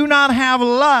 but do not have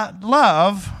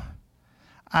love,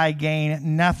 I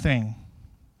gain nothing.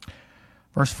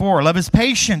 Verse 4, love is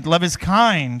patient, love is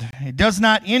kind. It does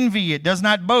not envy, it does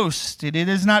not boast, it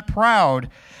is not proud.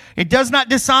 It does not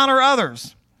dishonor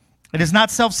others. It is not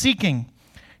self-seeking.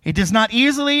 It is not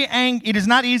easily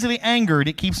angered.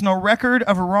 It keeps no record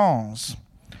of wrongs.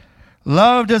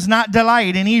 Love does not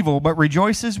delight in evil, but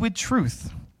rejoices with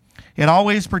truth. It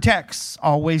always protects,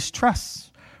 always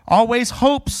trusts, always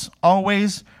hopes,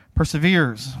 always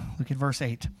perseveres. Look at verse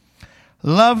 8.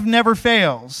 Love never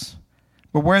fails.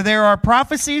 But where there are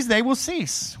prophecies, they will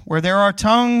cease. Where there are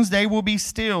tongues, they will be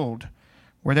stilled.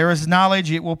 Where there is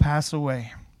knowledge, it will pass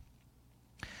away.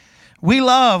 We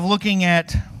love looking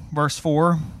at verse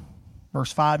 4,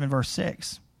 verse 5, and verse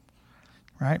 6.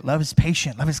 Right? Love is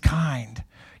patient. Love is kind.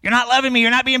 You're not loving me.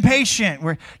 You're not being patient.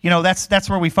 That's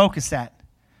where we focus at.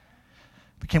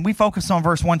 But can we focus on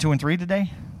verse 1, 2, and 3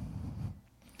 today?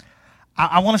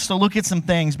 I want us to look at some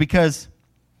things because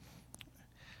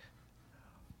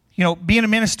being a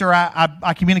minister,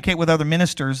 I communicate with other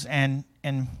ministers, and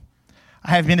I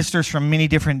have ministers from many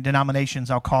different denominations,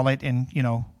 I'll call it, and,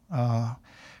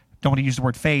 don't want to use the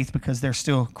word faith because they're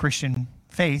still Christian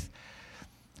faith.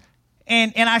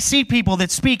 And I see people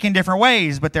that speak in different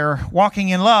ways, but they're walking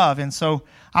in love. And so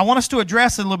I want us to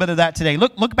address a little bit of that today.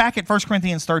 Look back at 1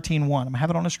 Corinthians 13:1. I'm going to have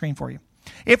it on the screen for you.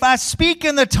 If I speak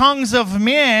in the tongues of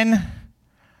men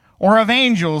or of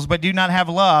angels, but do not have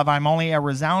love, I'm only a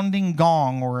resounding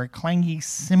gong or a clangy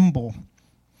cymbal.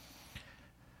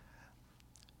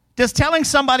 Does telling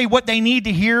somebody what they need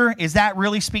to hear, is that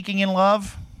really speaking in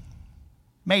love?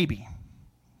 Maybe.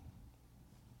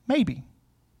 Maybe.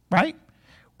 Right?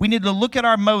 We need to look at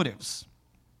our motives.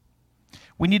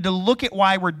 We need to look at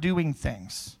why we're doing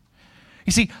things.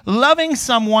 You see, loving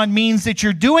someone means that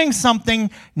you're doing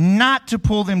something not to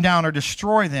pull them down or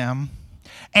destroy them,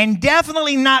 and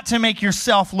definitely not to make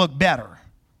yourself look better.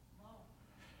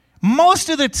 Most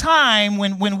of the time,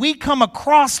 when we come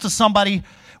across to somebody,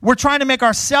 we're trying to make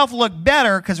ourselves look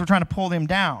better because we're trying to pull them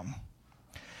down.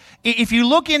 If you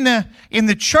look in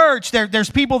the church, there's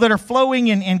people that are flowing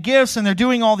in gifts, and they're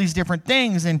doing all these different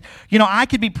things. And, I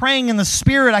could be praying in the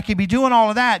Spirit. I could be doing all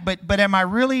of that. But am I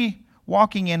really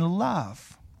walking in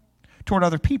love toward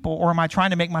other people, or am I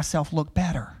trying to make myself look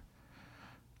better?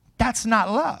 That's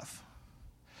not love.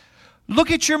 Look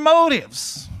at your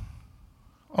motives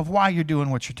of why you're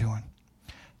doing what you're doing.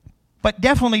 But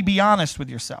definitely be honest with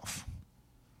yourself.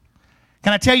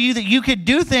 Can I tell you that you could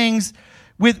do things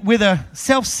with a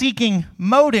self-seeking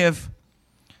motive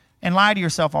and lie to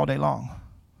yourself all day long?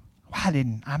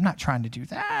 I'm not trying to do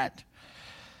that.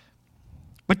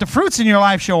 But the fruits in your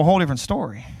life show a whole different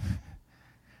story.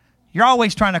 You're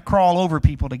always trying to crawl over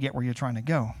people to get where you're trying to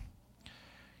go.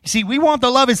 You see, we want the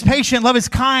love is patient, love is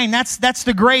kind. That's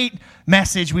the great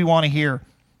message we want to hear.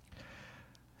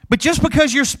 But just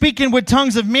because you're speaking with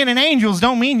tongues of men and angels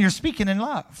don't mean you're speaking in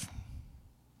love.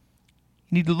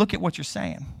 You need to look at what you're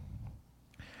saying.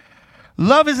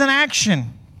 Love is an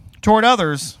action toward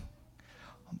others,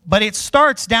 but it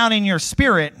starts down in your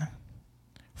spirit,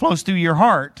 flows through your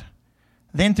heart,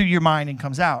 then through your mind and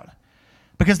comes out.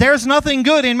 Because there's nothing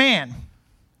good in man.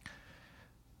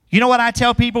 You know what I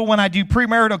tell people when I do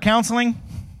premarital counseling?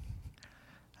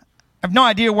 I have no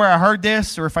idea where I heard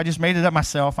this or if I just made it up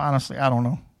myself. Honestly, I don't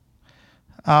know.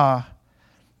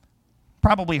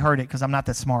 Probably heard it because I'm not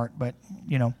that smart, but,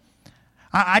 you know.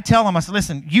 I tell them, I said,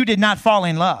 listen, you did not fall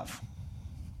in love.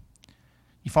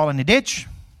 You fall in the ditch,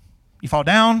 you fall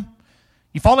down,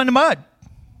 you fall in the mud,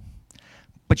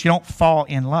 but you don't fall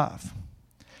in love.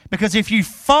 Because if you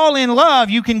fall in love,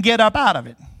 you can get up out of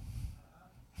it.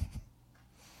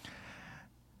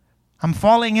 I'm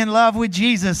falling in love with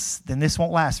Jesus, then this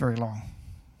won't last very long.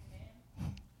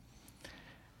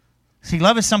 See,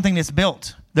 love is something that's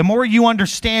built. The more you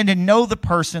understand and know the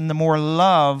person, the more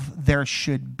love there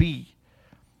should be.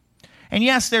 And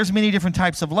yes, there's many different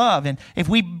types of love. And if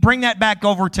we bring that back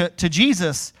over to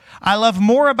Jesus, I love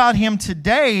more about him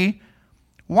today.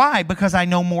 Why? Because I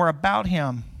know more about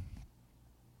him.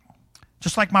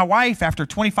 Just like my wife, after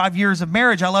 25 years of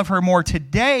marriage, I love her more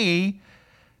today.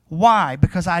 Why?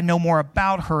 Because I know more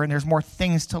about her and there's more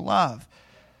things to love.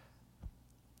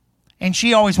 And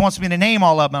she always wants me to name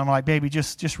all of them. I'm like, baby,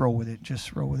 just roll with it.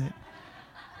 Just roll with it.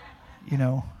 You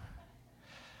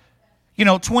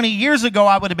know, 20 years ago,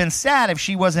 I would have been sad if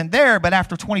she wasn't there. But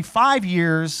after 25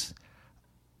 years,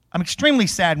 I'm extremely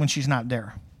sad when she's not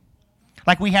there.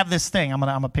 Like we have this thing. I'm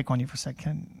gonna pick on you for a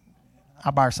second.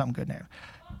 I'll buy her something good now.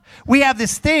 We have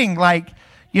this thing like,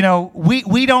 you know,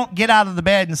 we don't get out of the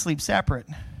bed and sleep separate.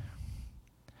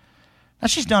 Now,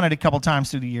 she's done it a couple times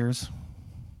through the years.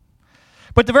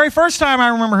 But the very first time I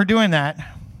remember her doing that,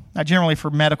 not generally for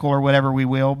medical or whatever we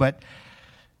will, but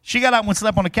she got up and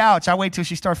slept on the couch. I wait till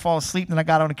she started falling asleep, and then I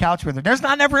got on the couch with her. There's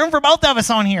not enough room for both of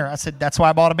us on here. I said, that's why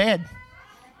I bought a bed.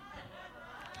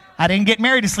 I didn't get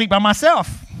married to sleep by myself.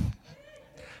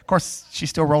 Of course, she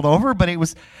still rolled over, but it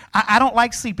was, I don't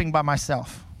like sleeping by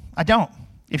myself. I don't.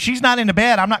 If she's not in the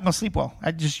bed, I'm not going to sleep well.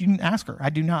 You can ask her.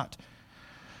 I do not.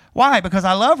 Why? Because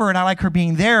I love her, and I like her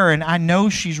being there, and I know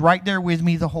she's right there with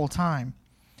me the whole time.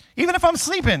 Even if I'm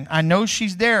sleeping, I know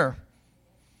she's there.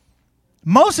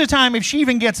 Most of the time, if she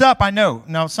even gets up, I know.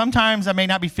 Now, sometimes I may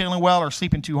not be feeling well or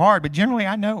sleeping too hard, but generally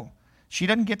I know. She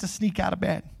doesn't get to sneak out of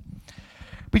bed.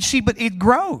 But it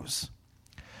grows.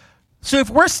 So if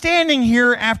we're standing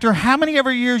here after how many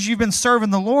ever years you've been serving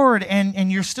the Lord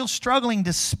and you're still struggling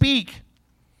to speak,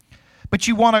 but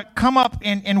you want to come up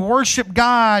and worship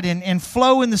God and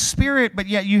flow in the Spirit, but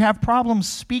yet you have problems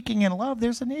speaking in love,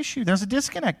 there's an issue. There's a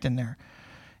disconnect in there.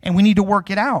 And we need to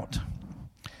work it out.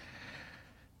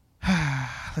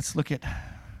 Let's look at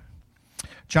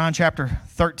John chapter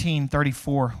 13,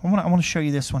 34. I want to show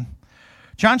you this one.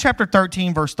 John chapter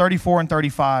 13, verse 34 and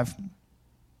 35.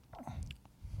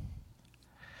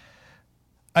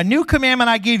 A new commandment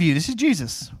I give you. This is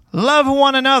Jesus. Love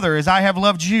one another as I have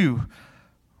loved you.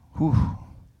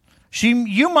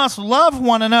 You must love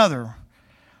one another.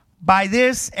 By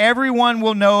this, everyone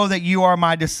will know that you are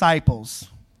my disciples.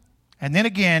 And then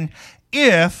again,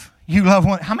 if you love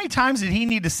one. How many times did he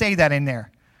need to say that in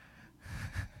there?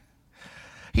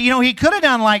 He could have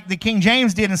done like the King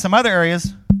James did in some other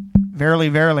areas. Verily,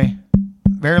 verily.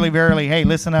 Verily, verily. Hey,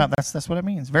 listen up. That's what it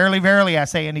means. Verily, verily, I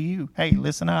say unto you. Hey,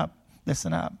 listen up.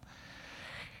 Listen up.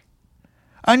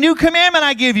 A new commandment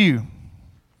I give you.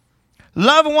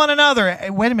 Love one another. Hey,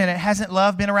 wait a minute. Hasn't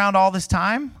love been around all this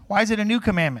time? Why is it a new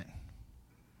commandment?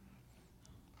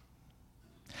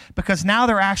 Because now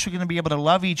they're actually going to be able to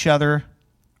love each other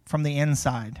from the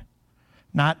inside,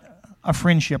 not a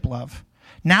friendship love.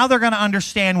 Now they're going to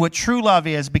understand what true love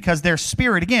is because their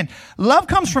spirit, again, love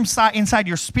comes from inside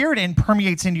your spirit and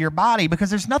permeates into your body because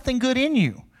there's nothing good in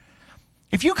you.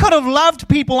 If you could have loved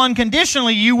people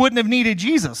unconditionally, you wouldn't have needed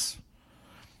Jesus.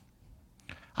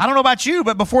 I don't know about you,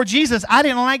 but before Jesus, I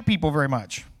didn't like people very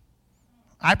much.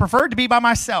 I preferred to be by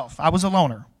myself. I was a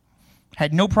loner.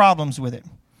 Had no problems with it.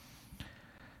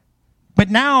 But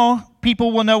now,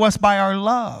 people will know us by our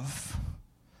love.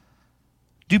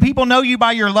 Do people know you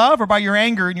by your love or by your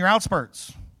anger and your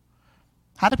outspurts?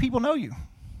 How do people know you?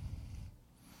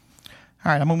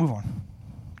 All right, I'm going to move on.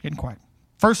 Getting quiet.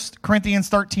 1 Corinthians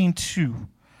 13:2.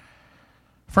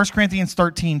 1 Corinthians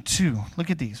 13:2. Look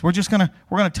at these. We're going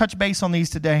to touch base on these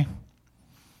today.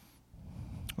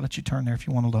 I'll let you turn there if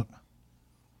you want to look.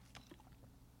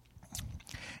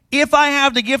 If I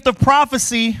have the gift of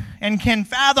prophecy and can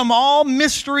fathom all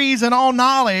mysteries and all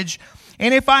knowledge,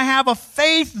 and if I have a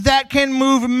faith that can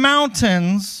move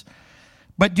mountains,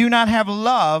 but do not have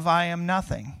love, I am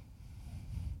nothing.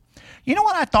 You know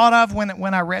what I thought of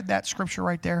when I read that scripture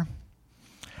right there?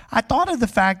 I thought of the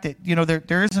fact that,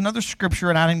 there is another scripture,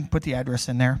 and I didn't put the address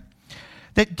in there,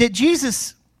 that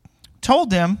Jesus told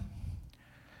them,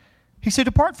 he said,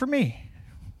 depart from me.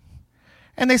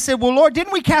 And they said, well, Lord,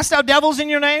 didn't we cast out devils in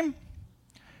your name?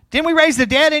 Didn't we raise the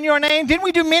dead in your name? Didn't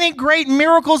we do many great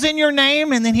miracles in your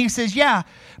name? And then he says, yeah,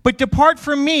 but depart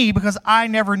from me because I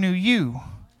never knew you.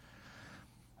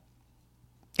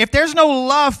 If there's no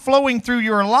love flowing through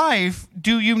your life,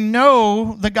 do you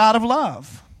know the God of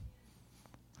love?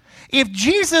 If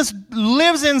Jesus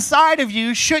lives inside of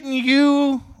you, shouldn't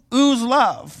you ooze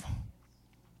love?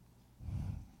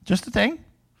 Just a thing.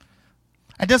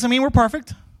 That doesn't mean we're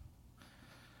perfect,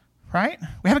 right?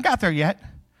 We haven't got there yet,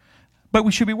 but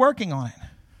we should be working on it.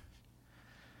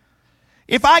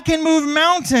 If I can move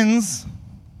mountains,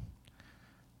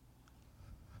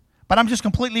 but I'm just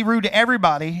completely rude to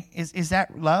everybody, is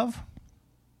that love?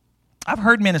 I've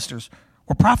heard ministers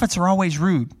where prophets are always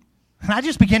rude. And I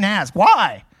just begin to ask,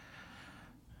 why?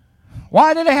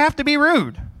 Why do they have to be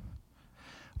rude?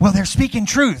 Well, they're speaking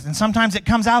truth, and sometimes it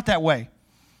comes out that way.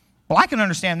 Well, I can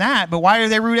understand that, but why are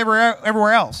they rude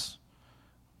everywhere else?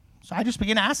 So I just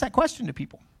begin to ask that question to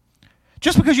people.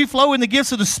 Just because you flow in the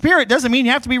gifts of the Spirit doesn't mean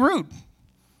you have to be rude.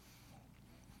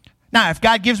 Now, if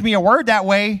God gives me a word that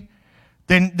way,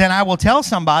 then I will tell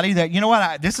somebody that, you know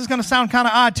what, this is going to sound kind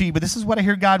of odd to you, but this is what I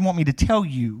hear God want me to tell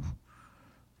you.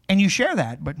 And you share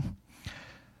that. But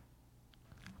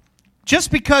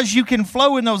just because you can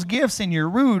flow in those gifts and you're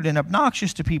rude and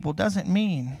obnoxious to people doesn't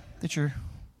mean that you're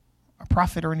a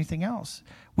prophet or anything else.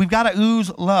 We've got to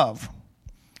ooze love.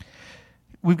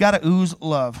 We've got to ooze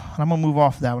love. And I'm going to move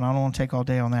off that one. I don't want to take all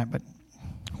day on that. But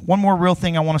one more real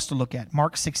thing I want us to look at.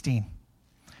 Mark 16.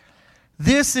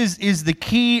 This is the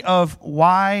key of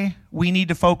why we need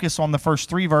to focus on the first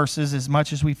 3 verses as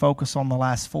much as we focus on the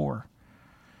last 4.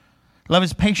 Love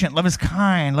is patient. Love is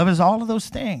kind. Love is all of those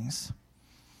things.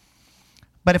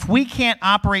 But if we can't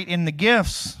operate in the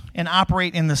gifts and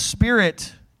operate in the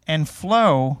Spirit and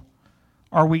flow,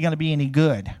 are we going to be any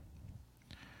good?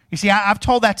 You see, I've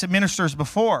told that to ministers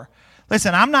before.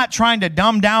 Listen, I'm not trying to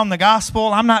dumb down the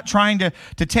gospel. I'm not trying to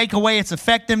take away its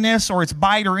effectiveness or its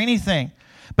bite or anything.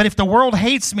 But if the world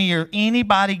hates me, are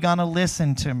anybody going to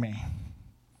listen to me?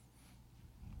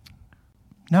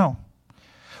 No.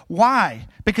 Why?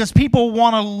 Because people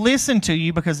want to listen to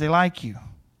you because they like you.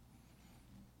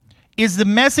 Is the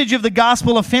message of the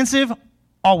gospel offensive?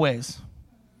 Always.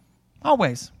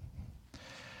 Always.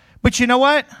 But you know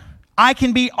what? I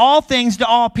can be all things to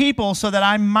all people so that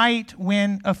I might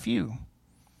win a few.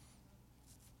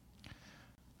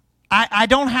 I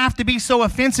don't have to be so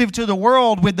offensive to the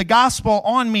world with the gospel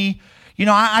on me. You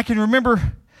know, I can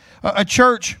remember a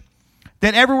church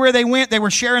that everywhere they went, they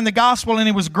were sharing the gospel, and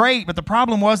it was great. But the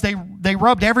problem was they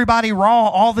rubbed everybody raw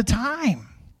all the time.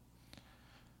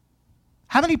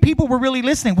 How many people were really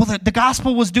listening? Well, the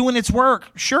gospel was doing its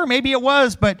work. Sure, maybe it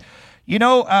was, but you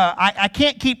know, I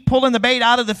can't keep pulling the bait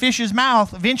out of the fish's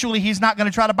mouth. Eventually, he's not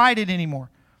going to try to bite it anymore.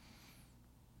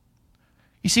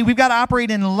 You see, we've got to operate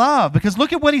in love, because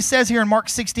look at what he says here in Mark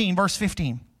 16, verse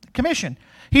 15. Commission.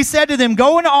 He said to them,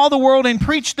 go into all the world and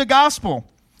preach the gospel.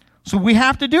 So we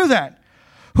have to do that.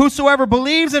 Whosoever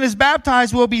believes and is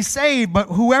baptized will be saved, but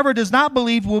whoever does not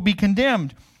believe will be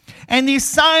condemned. And these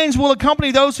signs will accompany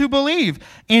those who believe.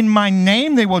 In my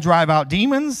name they will drive out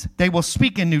demons. They will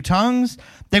speak in new tongues.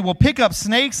 They will pick up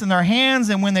snakes in their hands,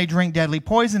 and when they drink deadly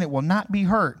poison, it will not be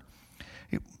hurt.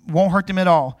 It won't hurt them at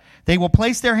all. They will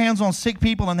place their hands on sick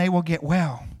people, and they will get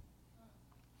well.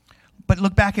 But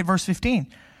look back at verse 15.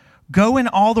 Go in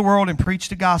all the world and preach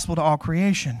the gospel to all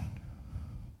creation.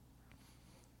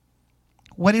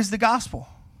 What is the gospel?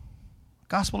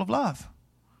 Gospel of love.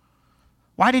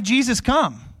 Why did Jesus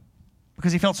come?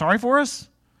 Because he felt sorry for us?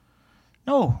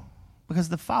 No, because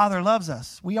the Father loves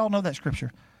us. We all know that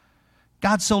scripture.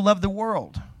 God so loved the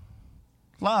world,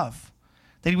 love,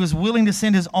 that he was willing to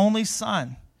send his only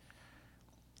son.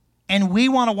 And we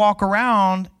want to walk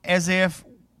around as if,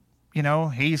 you know,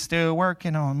 he's still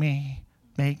working on me,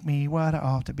 make me what I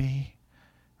ought to be.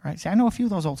 Right? See, I know a few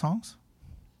of those old songs.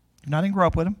 I didn't grow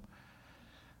up with them.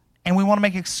 And we want to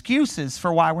make excuses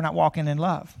for why we're not walking in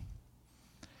love.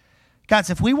 Guys,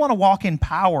 if we want to walk in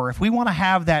power, if we want to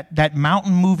have that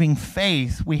mountain-moving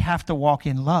faith, we have to walk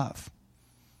in love.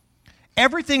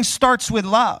 Everything starts with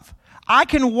love. I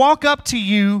can walk up to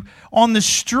you on the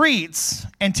streets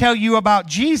and tell you about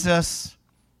Jesus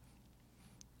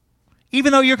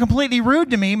Even though you're completely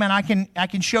rude to me, man, I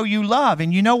can show you love.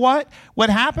 And you know what? What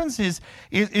happens is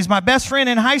my best friend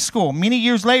in high school, many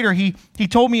years later, he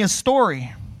told me a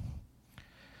story.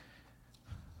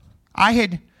 I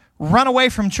had run away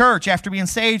from church after being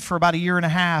saved for about 1.5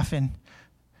 years, and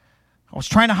I was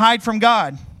trying to hide from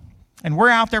God. And we're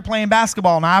out there playing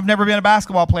basketball. Now, I've never been a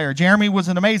basketball player. Jeremy was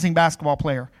an amazing basketball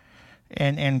player,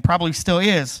 and probably still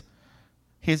is.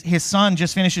 His son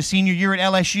just finished his senior year at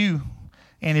LSU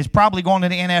and is probably going to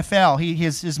the NFL.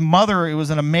 His mother was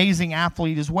an amazing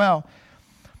athlete as well.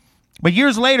 But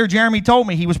years later, Jeremy told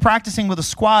me he was practicing with a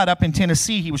squad up in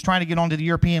Tennessee. He was trying to get onto the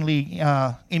European League,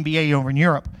 NBA over in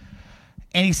Europe.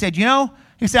 And he said,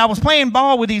 I was playing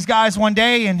ball with these guys one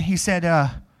day, and he said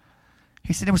there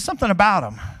was something about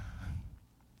them.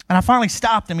 And I finally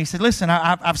stopped him. He said, listen,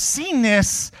 I've seen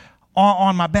this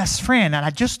on my best friend, and I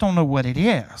just don't know what it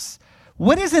is.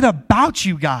 What is it about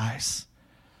you guys?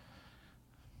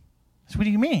 So what do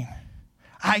you mean?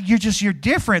 You're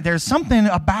different. There's something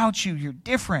about you. You're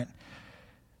different.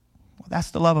 Well,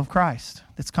 that's the love of Christ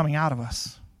that's coming out of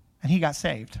us. And he got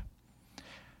saved.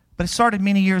 But it started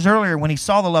many years earlier when he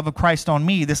saw the love of Christ on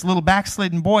me. This little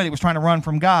backslidden boy that was trying to run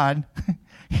from God,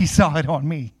 he saw it on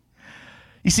me.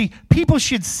 You see, people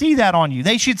should see that on you.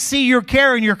 They should see your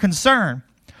care and your concern.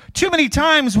 Too many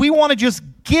times we want to just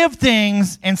give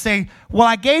things and say, well,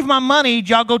 I gave my money,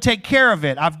 y'all go take care of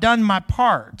it. I've done my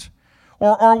part.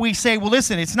 Or we say, well,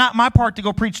 listen, it's not my part to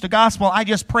go preach the gospel. I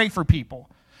just pray for people.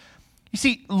 You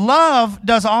see, love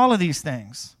does all of these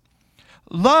things.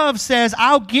 Love says,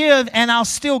 I'll give and I'll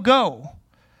still go.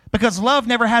 Because love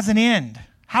never has an end.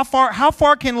 How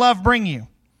far can love bring you?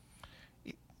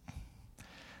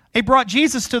 It brought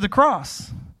Jesus to the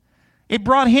cross. It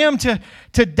brought him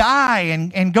to die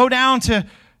and go down to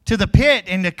the pit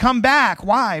and to come back.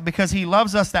 Why? Because he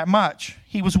loves us that much.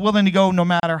 He was willing to go no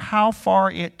matter how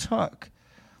far it took.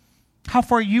 How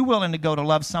far are you willing to go to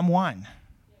love someone?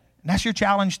 And that's your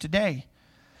challenge today.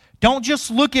 Don't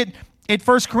just look at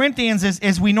 1 Corinthians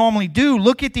as we normally do.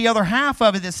 Look at the other half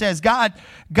of it that says, God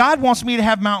wants me to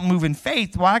have mountain moving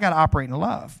faith. Well, I got to operate in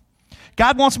love.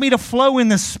 God wants me to flow in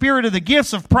the spirit of the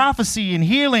gifts of prophecy and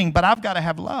healing, but I've got to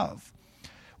have love.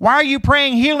 Why are you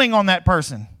praying healing on that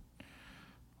person?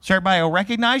 So everybody will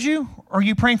recognize you? Or are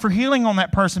you praying for healing on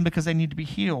that person because they need to be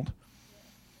healed?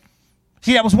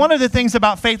 See, that was one of the things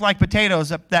about Faith Like Potatoes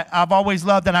that I've always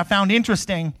loved and I found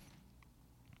interesting.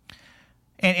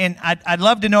 And I'd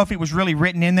love to know if it was really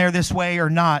written in there this way or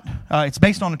not. It's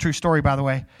based on a true story, by the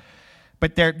way.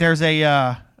 But there's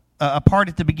a part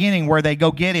at the beginning where they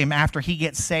go get him after he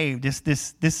gets saved.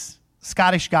 This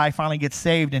Scottish guy finally gets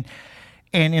saved, and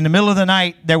in the middle of the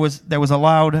night there was a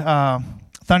loud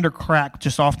thunder crack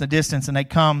just off in the distance, and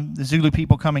the Zulu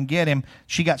people come and get him.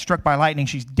 She got struck by lightning.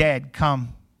 She's dead.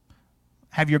 Come,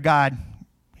 have your God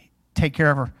take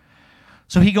care of her.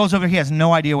 So he goes over. He has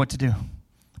no idea what to do,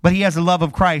 but he has the love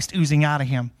of Christ oozing out of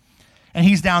him, and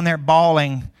he's down there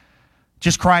bawling,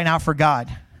 just crying out for God,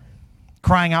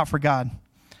 crying out for God.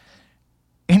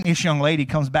 And this young lady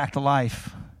comes back to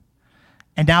life.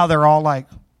 And now they're all like,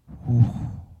 ooh.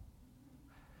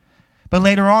 But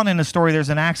later on in the story, there's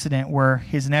an accident where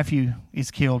his nephew is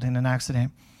killed in an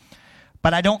accident.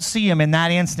 But I don't see him in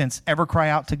that instance ever cry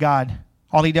out to God.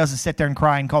 All he does is sit there and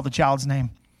cry and call the child's name.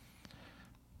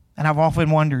 And I've often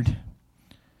wondered,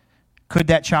 could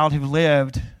that child have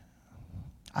lived?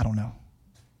 I don't know.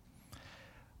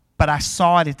 But I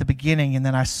saw it at the beginning, and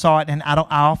then I saw it, and I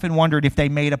often wondered if they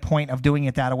made a point of doing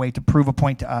it that way to prove a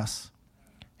point to us.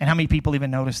 And how many people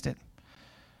even noticed it?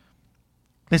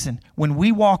 Listen, when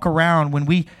we walk around, when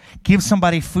we give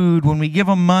somebody food, when we give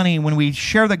them money, when we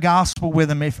share the gospel with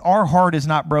them, if our heart is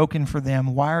not broken for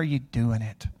them, why are you doing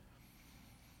it?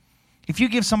 If you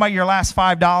give somebody your last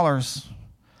 $5,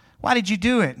 why did you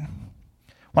do it?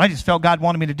 Well, I just felt God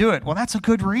wanted me to do it. Well, that's a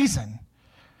good reason.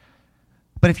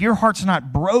 But if your heart's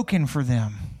not broken for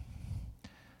them,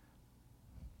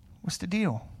 what's the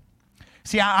deal?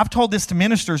 See, I've told this to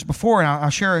ministers before, and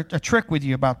I'll share a trick with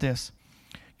you about this.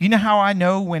 You know how I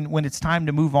know when it's time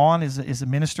to move on as a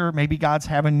minister? Maybe God's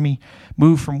having me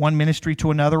move from one ministry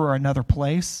to another or another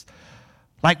place.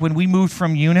 Like when we moved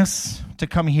from Eunice to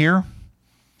come here,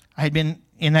 I had been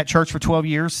in that church for 12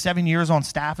 years, 7 years on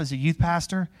staff as a youth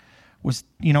pastor, was,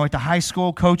 at the high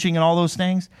school coaching and all those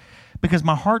things. Because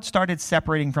my heart started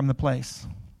separating from the place.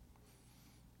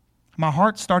 My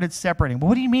heart started separating. Well,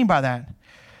 what do you mean by that?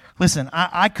 Listen,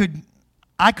 I couldn't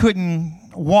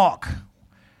walk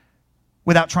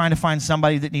without trying to find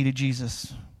somebody that needed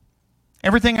Jesus.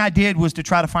 Everything I did was to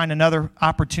try to find another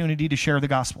opportunity to share the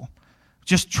gospel.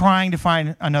 Just trying to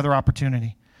find another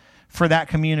opportunity. for that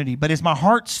community. But as my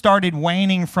heart started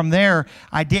waning from there,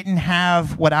 I didn't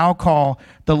have what I'll call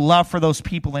the love for those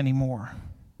people anymore.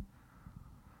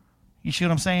 You see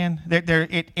what I'm saying?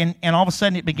 And all of a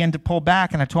sudden it began to pull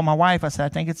back, and I told my wife, I said, I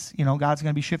think it's, God's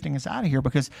going to be shifting us out of here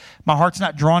because my heart's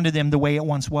not drawn to them the way it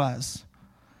once was.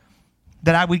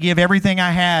 That I would give everything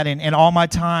I had and all my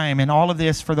time and all of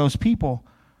this for those people,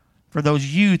 for those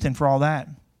youth and for all that.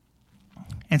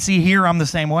 And see, here I'm the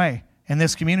same way. In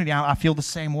this community, I feel the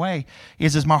same way.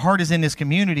 Is my heart is in this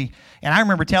community. And I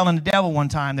remember telling the devil one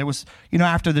time, there was,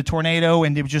 after the tornado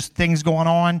and there was just things going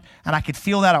on, and I could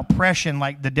feel that oppression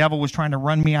like the devil was trying to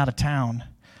run me out of town.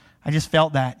 I just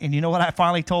felt that. And you know what I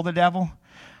finally told the devil?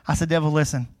 I said, devil,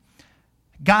 listen,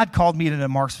 God called me to the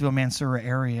Marksville, Mansura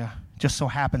area. Just so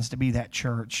happens to be that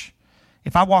church.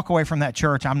 If I walk away from that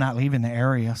church, I'm not leaving the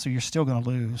area, so you're still going to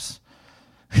lose.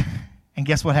 And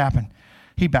guess what happened?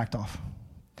 He backed off.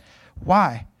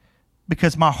 Why?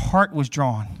 Because my heart was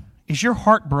drawn. Is your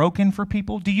heart broken for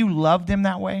people? Do you love them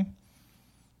that way?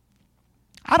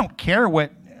 I don't care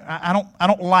what I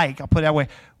don't like. I'll put it that way.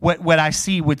 What I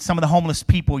see with some of the homeless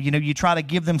people, you try to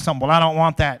give them something. Well, I don't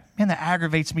want that. Man, that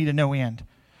aggravates me to no end.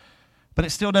 But it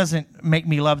still doesn't make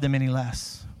me love them any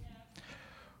less.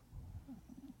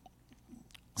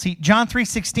 See, John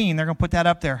 3:16, they're going to put that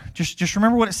up there. Just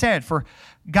remember what it said. For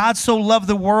God so loved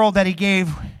the world that he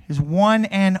gave his one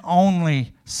and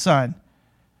only Son.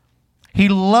 He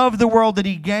loved the world that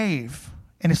he gave.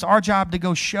 And it's our job to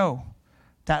go show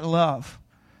that love.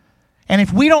 And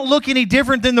if we don't look any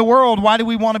different than the world, why do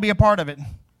we want to be a part of it?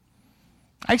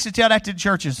 I used to tell that to the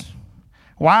churches.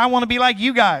 Why I want to be like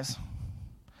you guys.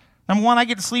 Number one, I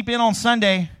get to sleep in on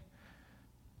Sunday.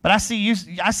 But I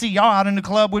see y'all out in the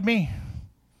club with me.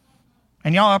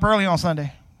 And y'all up early on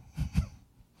Sunday.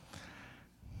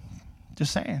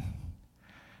 Just saying.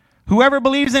 Whoever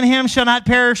believes in him shall not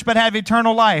perish but have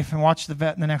eternal life. And watch the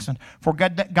next one. For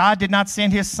God did not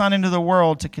send his Son into the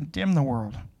world to condemn the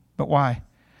world. But why?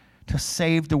 To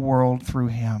save the world through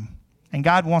him. And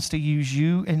God wants to use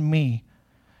you and me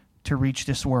to reach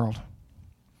this world.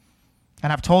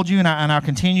 And I've told you, and I'll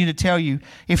continue to tell you,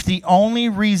 if the only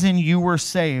reason you were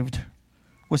saved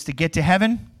was to get to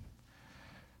heaven,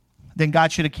 then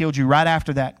God should have killed you right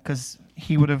after that, because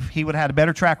he would have had a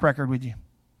better track record with you.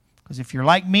 Because if you're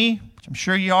like me, which I'm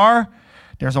sure you are,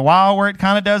 there's a while where it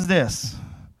kind of does this.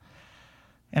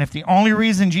 And if the only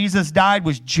reason Jesus died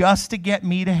was just to get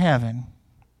me to heaven,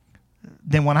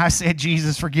 then when I said,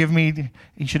 Jesus, forgive me,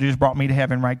 he should have just brought me to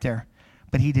heaven right there.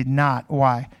 But he did not.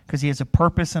 Why? Because he has a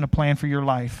purpose and a plan for your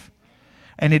life.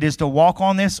 And it is to walk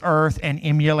on this earth and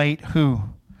emulate who?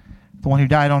 The one who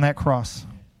died on that cross.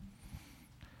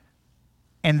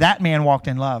 And that man walked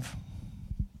in love.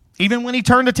 Even when he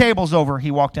turned the tables over,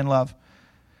 he walked in love.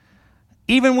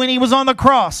 Even when he was on the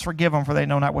cross, forgive them for they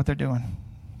know not what they're doing.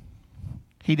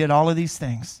 He did all of these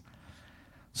things.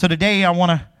 So today I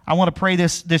want to pray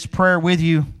this prayer with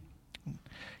you.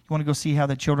 You want to go see how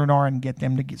the children are and get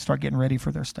them to start getting ready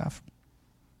for their stuff.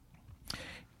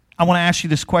 I want to ask you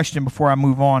this question before I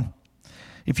move on.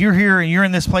 If you're here and you're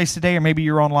in this place today, or maybe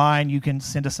you're online, you can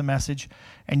send us a message,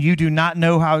 and you do not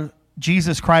know how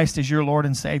Jesus Christ is your Lord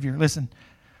and Savior. Listen,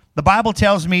 the Bible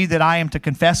tells me that I am to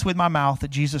confess with my mouth that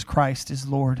Jesus Christ is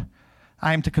Lord.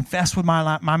 I am to confess with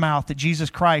my mouth that Jesus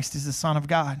Christ is the Son of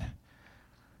God.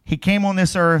 He came on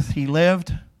this earth, he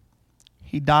lived,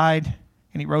 he died,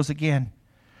 and he rose again.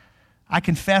 I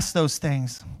confess those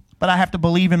things, but I have to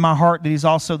believe in my heart that he's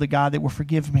also the God that will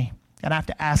forgive me, and I have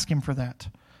to ask him for that.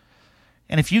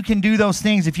 And if you can do those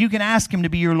things, if you can ask him to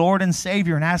be your Lord and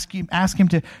Savior and ask him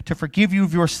to forgive you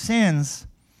of your sins,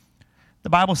 the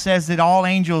Bible says that all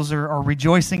angels are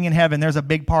rejoicing in heaven. There's a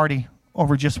big party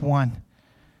over just one.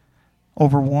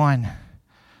 Over one.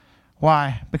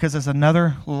 Why? Because there's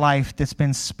another life that's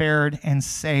been spared and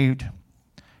saved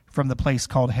from the place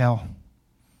called hell.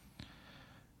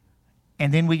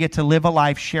 And then we get to live a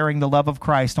life sharing the love of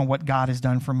Christ on what God has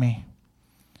done for me.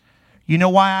 You know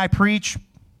why I preach?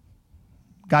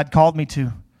 God called me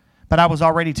to. But I was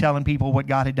already telling people what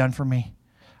God had done for me.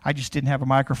 I just didn't have a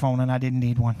microphone and I didn't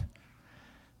need one.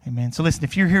 Amen. So listen,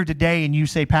 if you're here today and you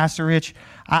say, Pastor Rich,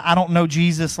 I don't know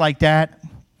Jesus like that.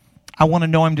 I want to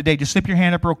know him today. Just slip your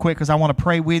hand up real quick because I want to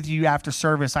pray with you after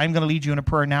service. I'm going to lead you in a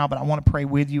prayer now, but I want to pray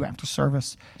with you after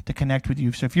service to connect with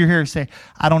you. So if you're here and say,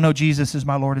 I don't know Jesus as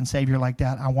my Lord and Savior like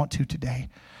that, I want to today.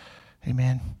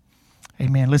 Amen.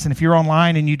 Amen. Listen, if you're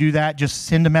online and you do that, just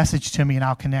send a message to me and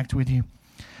I'll connect with you.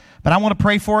 But I want to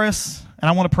pray for us, and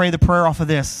I want to pray the prayer off of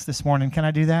this morning. Can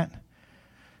I do that?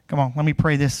 Come on, let me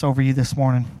pray this over you this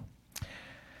morning.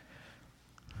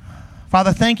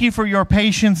 Father, thank you for your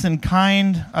patience and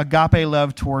kind agape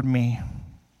love toward me.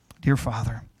 dear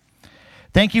Father.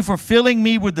 Thank you for filling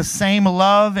me with the same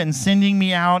love and sending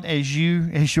me out as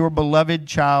your beloved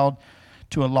child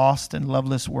to a lost and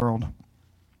loveless world.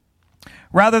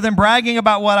 Rather than bragging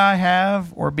about what I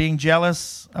have or being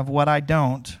jealous of what I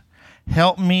don't,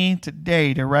 help me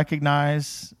today to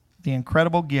recognize the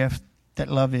incredible gift that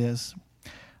love is.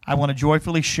 I want to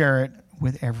joyfully share it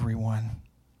with everyone.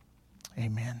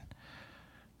 Amen.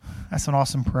 That's an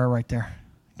awesome prayer right there.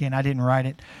 Again, I didn't write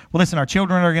it. Well, listen, our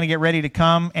children are going to get ready to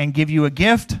come and give you a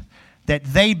gift that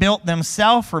they built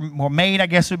themselves or made, I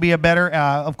guess would be a better,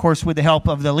 of course, with the help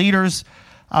of the leaders.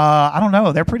 I don't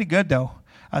know. They're pretty good, though.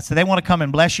 So they want to come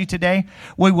and bless you today.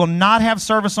 We will not have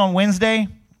service on Wednesday.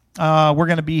 We're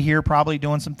going to be here probably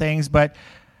doing some things, but,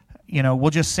 we'll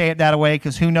just say it that way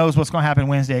because who knows what's going to happen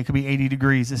Wednesday. It could be 80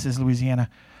 degrees. This is Louisiana.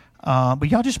 But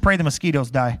y'all just pray the mosquitoes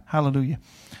die. Hallelujah.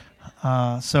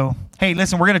 So, hey,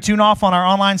 listen, we're going to tune off on our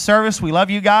online service. We love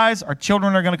you guys. Our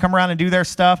children are going to come around and do their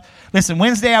stuff. Listen,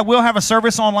 Wednesday I will have a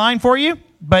service online for you,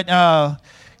 but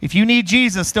if you need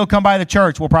Jesus, still come by the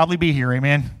church. We'll probably be here.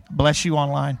 Amen. Bless you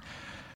online.